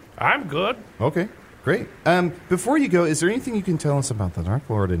good here? I'm good. Okay. Great. Before you go, is there anything you can tell us about the Dark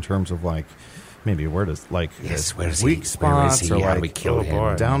Lord in terms of like maybe where does his weak spots or How do we like kill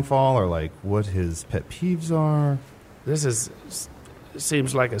him? downfall or like what his pet peeves are? This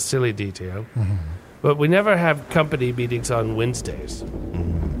seems like a silly detail, but we never have company meetings on Wednesdays.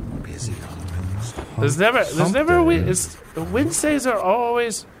 Busy. There's never Wednesdays are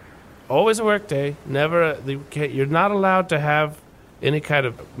always a work day. You're not allowed to have any kind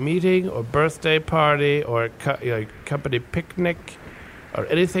of meeting or birthday party or company picnic or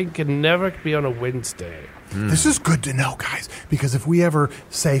anything can never be on a Wednesday. This is good to know, guys, because if we ever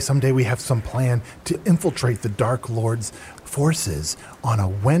say someday we have some plan to infiltrate the Dark Lord's forces on a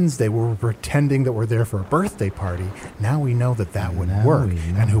Wednesday where we're pretending that we're there for a birthday party, now we know that would work.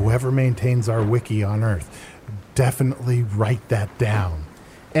 And whoever maintains our wiki on Earth, definitely write that down.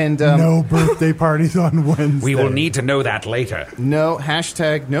 And no birthday parties on Wednesday. We will need to know that later. No,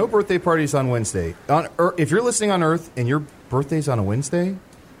 hashtag no birthday parties on Wednesday. If you're listening on Earth and your birthday's on a Wednesday,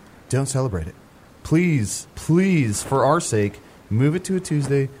 don't celebrate it. Please, for our sake, move it to a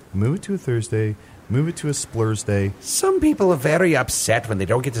Tuesday, move it to a Thursday, move it to a Splursday. Some people are very upset when they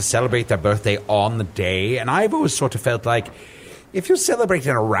don't get to celebrate their birthday on the day, and I've always sort of felt like if you're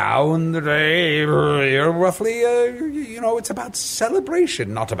celebrating around the day, you're roughly, it's about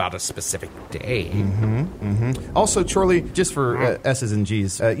celebration, not about a specific day. Also, Charlie, just for S's and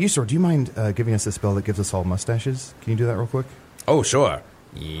G's, Usador, do you mind giving us a spell that gives us all mustaches? Can you do that real quick? Oh, sure.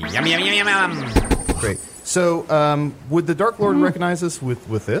 Yum, yum, yum, yum, yum. Great. So, would the Dark Lord recognize us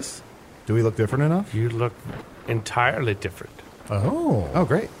with this? Do we look different enough? You look entirely different. Oh,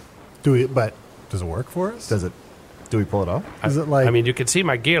 great. But does it work for us? Do we pull it off? Is it like? I mean, you can see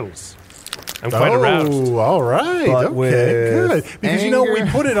my gills. I'm quite aroused. Oh, all right. But okay, with good. Because, anger. we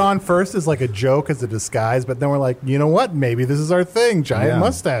put it on first as like a joke, as a disguise, but then we're like, you know what? Maybe this is our thing, giant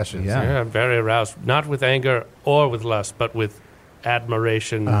mustaches. Yeah. I'm very aroused. Not with anger or with lust, but with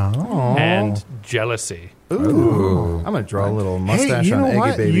admiration and jealousy. Ooh. I'm going to draw a little mustache you know on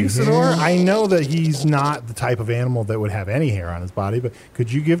what? Eggy Baby. Usador, I know that he's not the type of animal that would have any hair on his body, but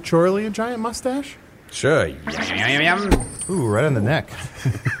could you give Charlie a giant mustache? Sure. Yum, yum, yum, yum. Ooh, right on the neck.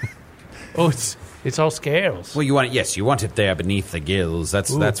 Oh, it's all scales. Well, you want it there beneath the gills.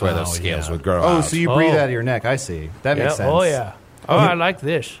 That's where those scales would grow Oh, out. so you breathe out of your neck. I see. That makes sense. Oh, yeah. Oh, I like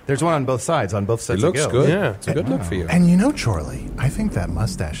this. There's one on both sides, on both It sides looks of gills. good. Yeah. It's a good look for you. And Charlie, I think that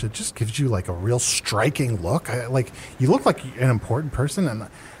mustache, it just gives you like a real striking look. You look like an important person, and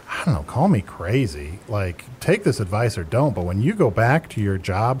I don't know, call me crazy. Like, take this advice or don't, but when you go back to your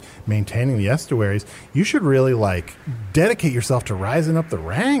job maintaining the estuaries, you should really, dedicate yourself to rising up the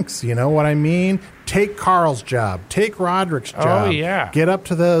ranks. You know what I mean? Take Carl's job. Take Roderick's job. Oh, yeah. Get up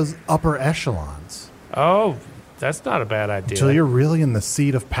to those upper echelons. Oh, that's not a bad idea. Until you're really in the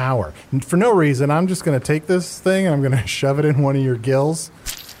seat of power. And for no reason, I'm just going to take this thing and I'm going to shove it in one of your gills.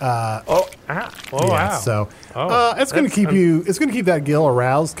 Wow. So it's going to keep it's going to keep that gill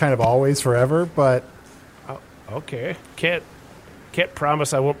aroused kind of always forever, but okay. Can't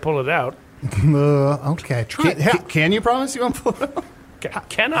promise I won't pull it out. okay. Try Can you promise you won't pull it out?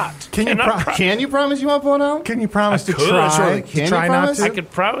 Cannot. Can you promise you won't pull it out? Can you promise to could. try? Can you try promise? not I to? could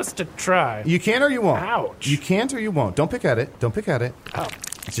promise to try. You can or you won't. Ouch. You can't or you won't. Don't pick at it. Oh.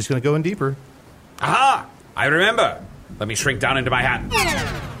 It's just going to go in deeper. Aha! I remember. Let me shrink down into my hat.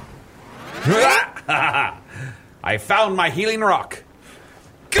 I found my healing rock.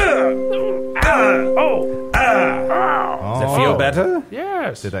 Does it feel better?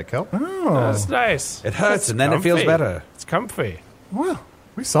 Yes. Did that help? Oh, That's nice. It hurts, and then it comfy. feels better. It's comfy. well,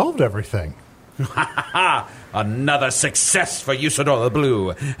 we solved everything. Another success for Usador the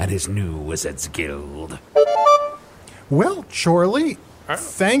Blue and his new Wizards Guild. Well, Charlie,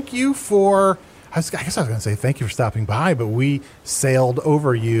 thank you for. I guess I was going to say thank you for stopping by, but we sailed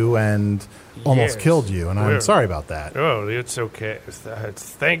over you and almost Yes. killed you, and I'm We're- sorry about that. Oh, it's okay.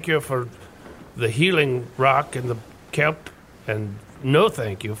 Thank you for the healing rock and the kelp, and no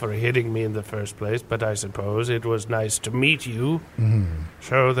thank you for hitting me in the first place, but I suppose it was nice to meet you.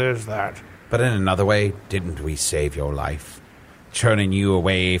 So there's that. But in another way, didn't we save your life? Turning you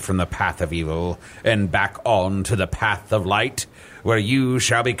away from the path of evil and back on to the path of light, where you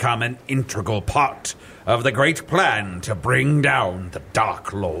shall become an integral part of the great plan to bring down the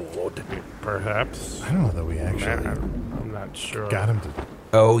Dark Lord. Perhaps. I don't know that we actually I'm not sure. got him to.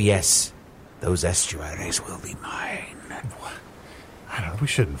 Oh, yes. Those estuaries will be mine. I don't know. We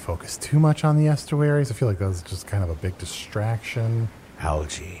shouldn't focus too much on the estuaries. I feel like that was just kind of a big distraction.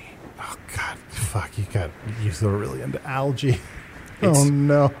 Algae. Oh, God. Fuck, you were really into algae. Oh,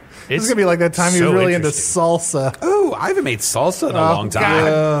 no. This is going to be like that time he was so really into interesting. salsa. Oh, I haven't made salsa in a long time.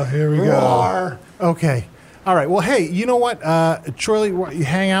 God. Here we go. Okay. All right. Well, hey, you know what? Charlie, you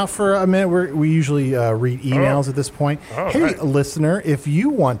hang out for a minute. We usually read emails at this point. Hey, right. listener, if you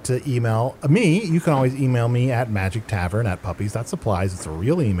want to email me, you can always email me at magictavern@puppies.supplies. It's a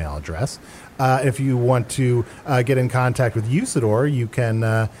real email address. If you want to get in contact with Usador, you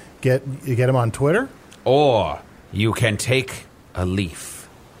can get him on Twitter. Or you can take a leaf,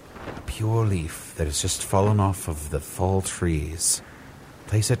 a pure leaf that has just fallen off of the fall trees.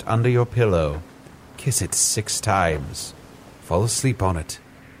 Place it under your pillow. Kiss it 6 times. Fall asleep on it.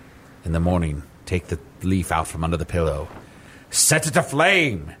 In the morning, take the leaf out from under the pillow. Set it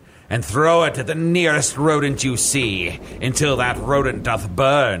aflame, and throw it at the nearest rodent you see, until that rodent doth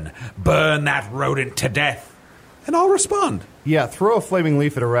burn. Burn that rodent to death. And I'll respond. Yeah, throw a flaming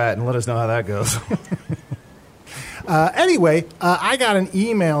leaf at a rat and let us know how that goes. Anyway, I got an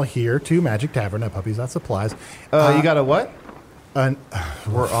email here to magictavern@puppies.supplies. You got a what?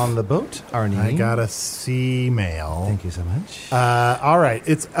 We're on the boat, Arnie. I got a C-mail. Thank you so much. All right.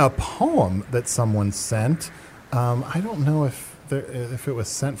 It's a poem that someone sent. I don't know if it was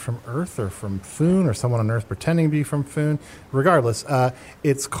sent from Earth or from Foon or someone on Earth pretending to be from Foon. Regardless,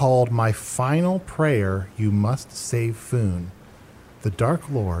 it's called My Final Prayer, You Must Save Foon. The Dark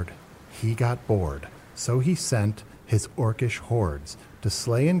Lord, he got bored, so he sent his orcish hordes to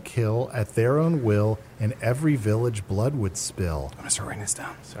slay and kill at their own will, and every village blood would spill. I'm going to start writing this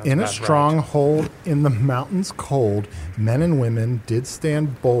down. In a stronghold in the mountains cold, men and women did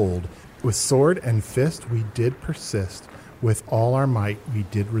stand bold. With sword and fist we did persist. With all our might we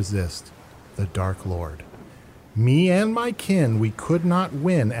did resist the Dark Lord. Me and my kin we could not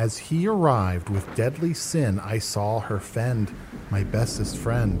win. As he arrived with deadly sin, I saw her fend my bestest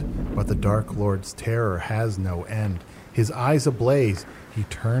friend. But the Dark Lord's terror has no end. His eyes ablaze, he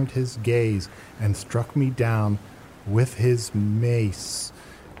turned his gaze and struck me down with his mace.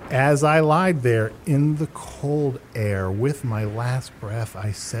 As I lied there in the cold air, with my last breath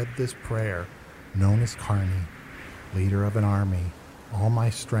I said this prayer. Known as Carney, leader of an army, all my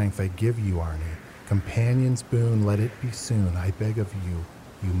strength I give you, Arnie. Companion's boon, let it be soon. I beg of you,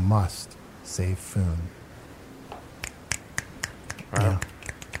 you must save Foon. Wow. Yeah.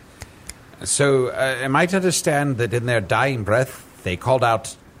 So, am I to understand that in their dying breath, they called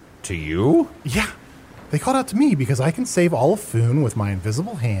out to you? Yeah. They called out to me because I can save all of Foon with my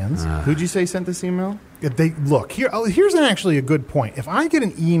invisible hands. Who'd you say sent this email? Here's actually a good point. If I get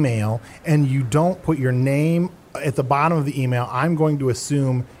an email and you don't put your name at the bottom of the email, I'm going to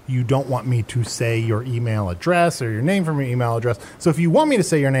assume you don't want me to say your email address or your name from your email address. So if you want me to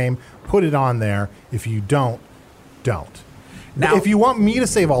say your name, put it on there. If you don't. Now, if you want me to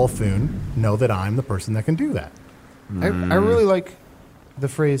save all of Foon, know that I'm the person that can do that. I really like the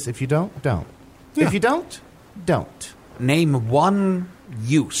phrase, if you don't, don't. Yeah. If you don't, don't. Name one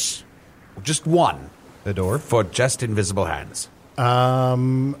use. Just one. The door? For just invisible hands.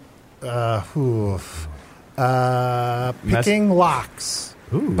 Picking locks.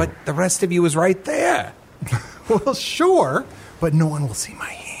 Ooh. But the rest of you is right there. Well, sure, but no one will see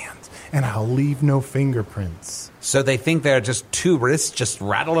my hands, and I'll leave no fingerprints. So they think they're just 2 wrists just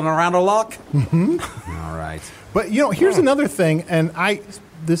rattling around a lock? Mm-hmm. All right. But, here's another thing, and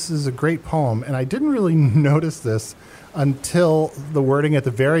this is a great poem, and I didn't really notice this until the wording at the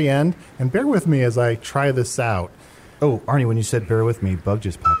very end, and bear with me as I try this out. Oh, Arnie, when you said bear with me, Bug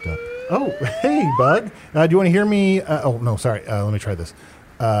just popped up. Oh, hey, Bug. Do you want to hear me? No, sorry. Let me try this.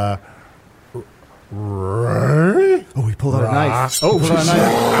 Oh, he pulled out a knife. Oh, he pulled out a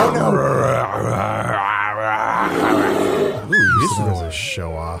knife. Oh, no. Usador is a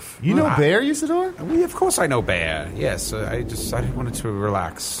show-off. You know Bear, Usador? Of course I know Bear. Yes, I wanted to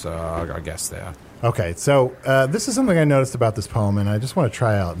relax, I guess, there. Okay, so this is something I noticed about this poem, and I just want to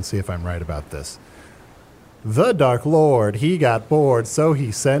try out and see if I'm right about this. The Dark Lord, he got bored, so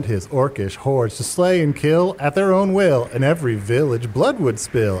he sent his orcish hordes to slay and kill at their own will, and every village blood would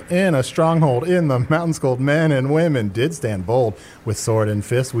spill. In a stronghold in the mountains cold, men and women did stand bold. With sword and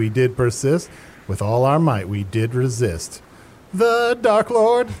fist we did persist, with all our might we did resist. The Dark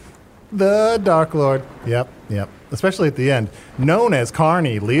Lord, the Dark Lord. Yep. Especially at the end. Known as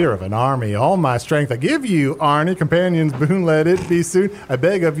Carney, leader of an army, all my strength I give you, Arnie, companion's boon, let it be soon. I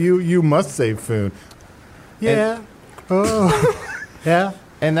beg of you, you must save Foon. Yeah. Yeah.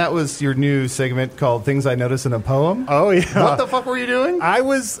 And that was your new segment called Things I Notice in a Poem? Oh, yeah. What the fuck were you doing?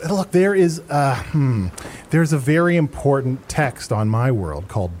 There's a very important text on my world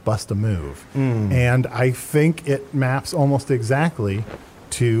called Bust a Move. And I think it maps almost exactly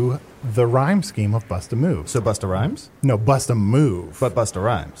to the rhyme scheme of Bust a Move. So Bust a Rhymes? No, Bust a Move. But Bust a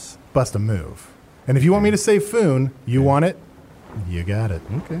Rhymes. Bust a Move. And if you want me to say Foon, you want it? You got it.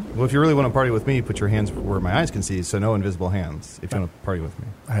 Okay. Well, if you really want to party with me, put your hands where my eyes can see, so no invisible hands, if you want to party with me.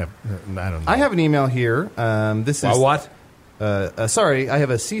 I don't know. I have an email here. This is... What? Sorry, I have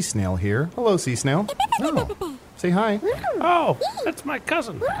a sea snail here. Hello, sea snail. Oh. Say hi. Oh, that's my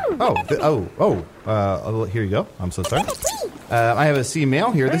cousin. Here you go. I'm so sorry. I have a sea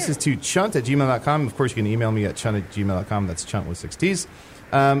mail here. This is to chunt@gmail.com. Of course, you can email me at chunt@gmail.com. That's chunt with 6 T's.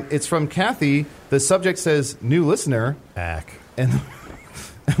 It's from Kathy. The subject says, new listener. And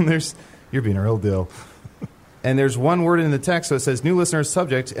there's... You're being a real deal. And there's one word in the text, so it says, new listener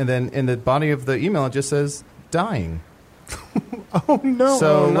subject, and then in the body of the email, it just says, dying. Oh no!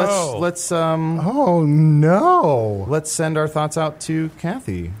 So let's Oh no! Let's send our thoughts out to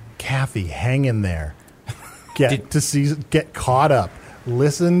Kathy. Kathy, hang in there. Get caught up.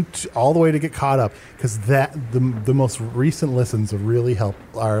 Listen all the way to get caught up, because the most recent listens really help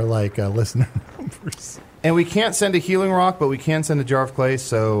our listener numbers. And we can't send a healing rock, but we can send a jar of clay.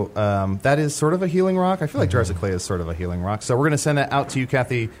 So that is sort of a healing rock. I feel like jars of clay is sort of a healing rock. So we're going to send that out to you,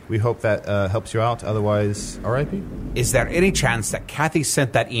 Kathy. We hope that helps you out. Otherwise, R.I.P. Is there any chance that Kathy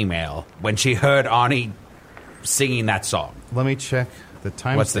sent that email when she heard Arnie singing that song? Let me check the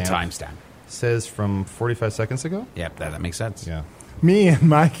timestamp. What's the timestamp? Says from 45 seconds ago. Yep, that makes sense. Yeah. Me and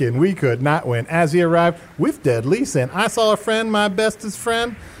Mike and we could not win. As he arrived with deadly sin, I saw a friend, my bestest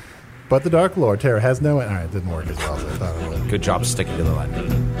friend. But the Dark Lord Terror has no... All right, it didn't work as well as I thought it would. Good job sticking to the line.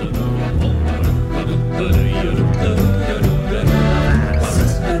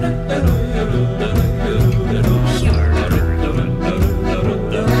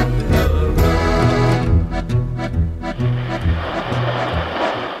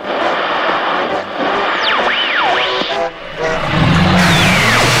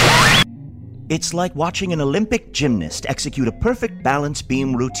 It's like watching an Olympic gymnast execute a perfect balance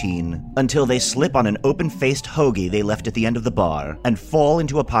beam routine until they slip on an open-faced hoagie they left at the end of the bar and fall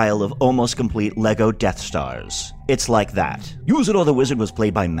into a pile of almost complete Lego Death Stars. It's like that. Usador the Wizard was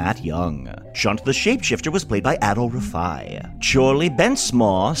played by Matt Young. Chunt the Shapeshifter was played by Adol Rafai. Chorley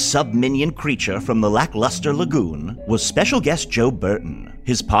Bentsmaw, sub-minion creature from the lackluster lagoon, was special guest Joe Burton.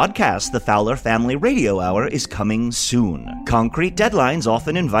 His podcast, The Fowler Family Radio Hour, is coming soon. Concrete deadlines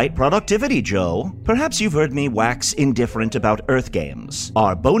often invite productivity, Joe. Perhaps you've heard me wax indifferent about Earth games,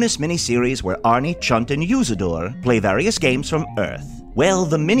 our bonus miniseries where Arnie, Chunt, and Usador play various games from Earth. Well,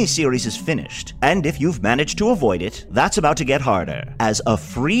 the miniseries is finished, and if you've managed to avoid it, that's about to get harder, as a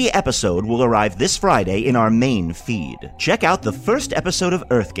free episode will arrive this Friday in our main feed. Check out the first episode of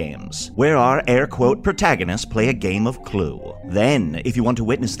Earth Games, where our air-quote protagonists play a game of Clue. Then, if you want to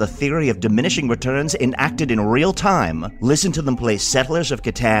witness the theory of diminishing returns enacted in real time, listen to them play Settlers of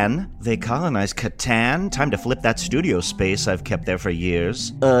Catan. They colonize Catan? Time to flip that studio space I've kept there for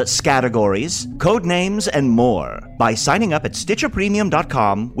years. Categories, code names, and more by signing up at StitcherPremium.com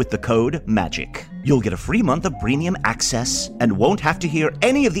with the code MAGIC. You'll get a free month of premium access and won't have to hear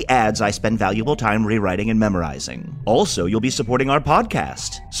any of the ads I spend valuable time rewriting and memorizing. Also, you'll be supporting our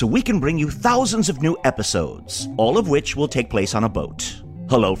podcast, so we can bring you thousands of new episodes, all of which will take place on a boat.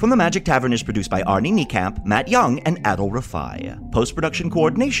 Hello from the Magic Tavern is produced by Arnie Niekamp, Matt Young, and Adol Rafai. Post-production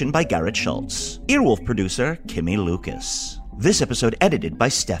coordination by Garrett Schultz. Earwolf producer, Kimmy Lucas. This episode edited by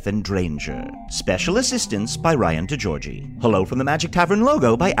Stefan Dranger. Special assistance by Ryan DeGiorgi. Hello from the Magic Tavern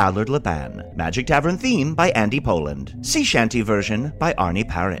logo by Allard Laban. Magic Tavern theme by Andy Poland. Sea Shanty version by Arnie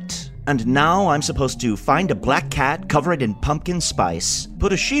Parrott. And now I'm supposed to find a black cat, cover it in pumpkin spice,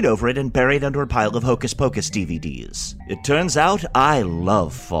 put a sheet over it, and bury it under a pile of Hocus Pocus DVDs. It turns out I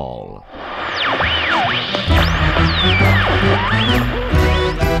love fall.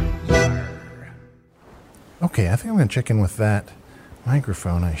 Okay, I think I'm going to check in with that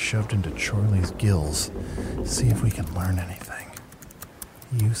microphone I shoved into Chorley's gills. See if we can learn anything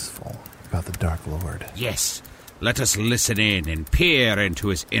useful about the Dark Lord. Yes, let us listen in and peer into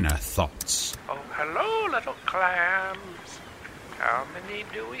his inner thoughts. Oh, hello, little clams. How many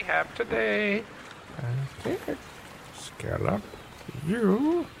do we have today? Scallop.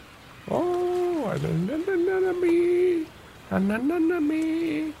 You. Oh, an anemone. An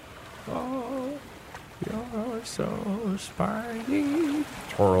anemone. Oh. You're so spiny.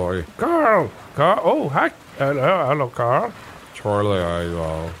 Charlie. Carl! Oh, hi. Hello, Carl. Charlie,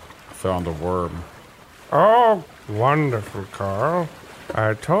 I found a worm. Oh, wonderful, Carl.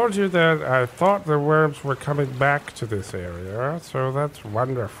 I told you that I thought the worms were coming back to this area, so that's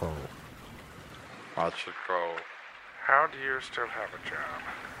wonderful. I should go. How do you still have a job?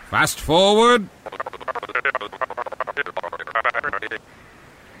 Fast forward.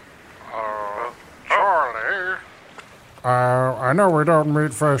 Charlie. I know we don't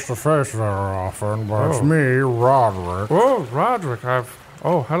meet face to face very often, but it's me, Roderick. Oh, Roderick,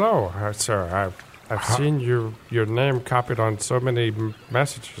 hello, sir. I've seen your name copied on so many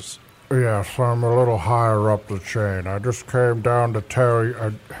messages. Yes, I'm a little higher up the chain. I just came down to tell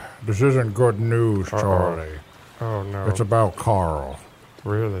you, this isn't good news, Charlie. Oh, no. It's about Carl.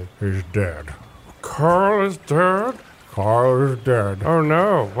 Really? He's dead. Carl is dead? Carl is dead. Oh,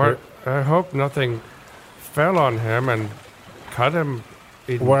 no. What? I hope nothing fell on him and cut him.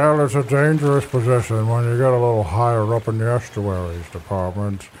 Well, it's a dangerous position when you get a little higher up in the estuaries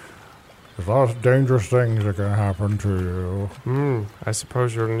department. There's lots of dangerous things that can happen to you. I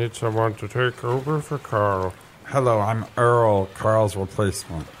suppose you'll need someone to take over for Carl. Hello, I'm Earl, Carl's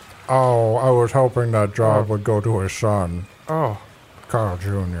replacement. Oh, I was hoping that job would go to his son. Oh. Carl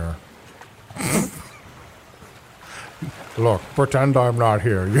Jr. Look, pretend I'm not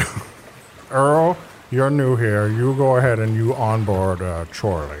here. Earl, you're new here. You go ahead and you onboard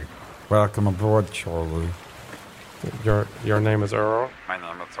Charlie. Welcome aboard, Charlie. Your name is Earl? My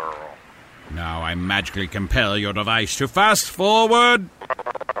name is Earl. Now I magically compel your device to fast forward.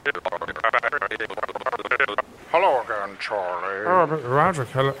 Hello again, Charlie. Oh, Roderick,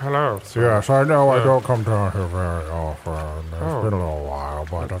 hello. Yes, I know I don't come down here very often. It's been a little while,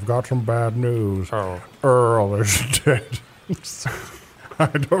 but I've got some bad news. Oh. Earl is dead.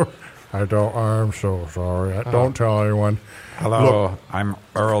 I'm so sorry. Don't tell anyone. Hello, Look. I'm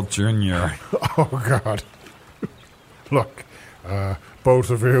Earl Jr. Oh, God. Look, both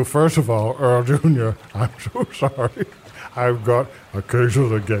of you, first of all, Earl Jr., I'm so sorry. I've got a case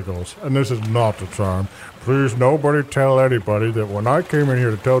of the giggles, and this is not the time. Please, nobody tell anybody that when I came in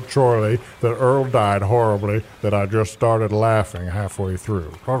here to tell Charlie that Earl died horribly, that I just started laughing halfway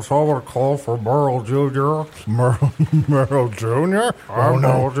through. Can someone call for Merle Jr.? Merle Jr.? Oh,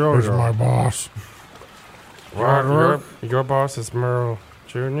 no, he's my boss. Your boss is Merle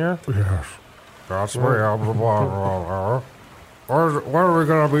Jr.? Yes. That's me, I'm the boss. Where are we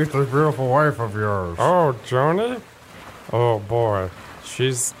going to meet this beautiful wife of yours? Oh, Joni? Oh, boy.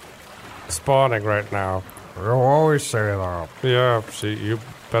 She's spawning right now. You always say that. Yeah, you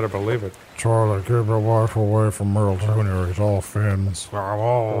better believe it. Charlie, keep your wife away from Merle Jr. He's all fins. I'm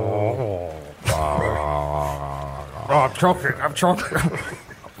choking.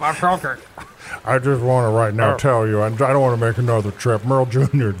 I just want to right now tell you, I don't want to make another trip. Merle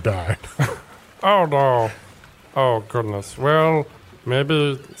Jr. died. Oh, no. Oh, goodness. Well,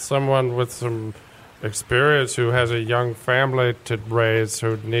 maybe someone with some experience who has a young family to raise,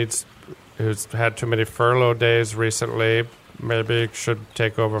 who's had too many furlough days recently, maybe should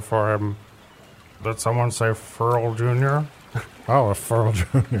take over for him. Did someone say Furl Jr.? Oh, a Furl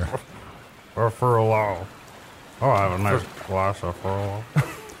Jr. Or Furlough. Oh, I have a nice glass of Furlough.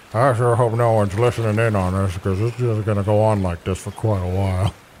 I sure hope no one's listening in on this, because this is going to go on like this for quite a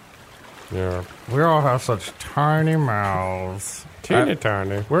while. Yeah. We all have such tiny mouths. Teeny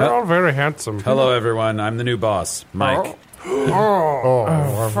tiny. We're all very handsome. Hello, everyone. I'm the new boss, Mike.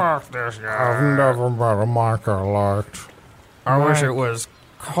 Fuck this guy. I've never met a Mike I liked. I wish it was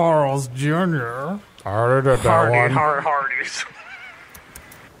Carl's Jr. I already did that one. Hardies.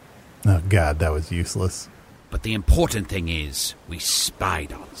 Oh, God, that was useless. But the important thing is, we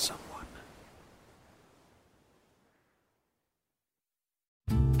spied on someone.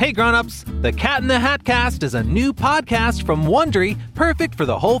 Hey grown-ups, the Cat in the Hat Cast is a new podcast from Wondery, perfect for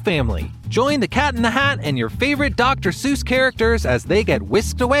the whole family. Join the Cat in the Hat and your favorite Dr. Seuss characters as they get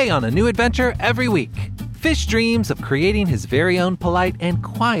whisked away on a new adventure every week. Fish dreams of creating his very own polite and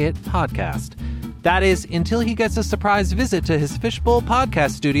quiet podcast. That is, until he gets a surprise visit to his Fishbowl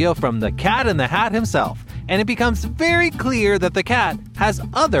podcast studio from the Cat in the Hat himself, and it becomes very clear that the cat has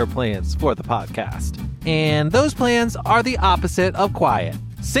other plans for the podcast. And those plans are the opposite of quiet.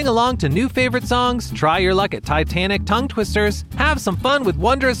 Sing along to new favorite songs, try your luck at Titanic tongue twisters, have some fun with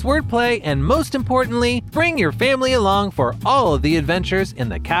wondrous wordplay, and most importantly, bring your family along for all of the adventures in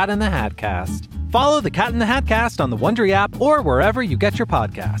the Cat in the Hat Cast. Follow the Cat in the Hat Cast on the Wondery app or wherever you get your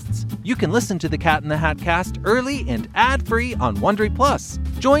podcasts. You can listen to the Cat in the Hat Cast early and ad-free on Wondery Plus.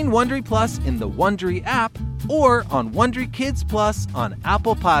 Join Wondery Plus in the Wondery app or on Wondery Kids Plus on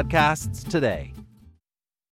Apple Podcasts today.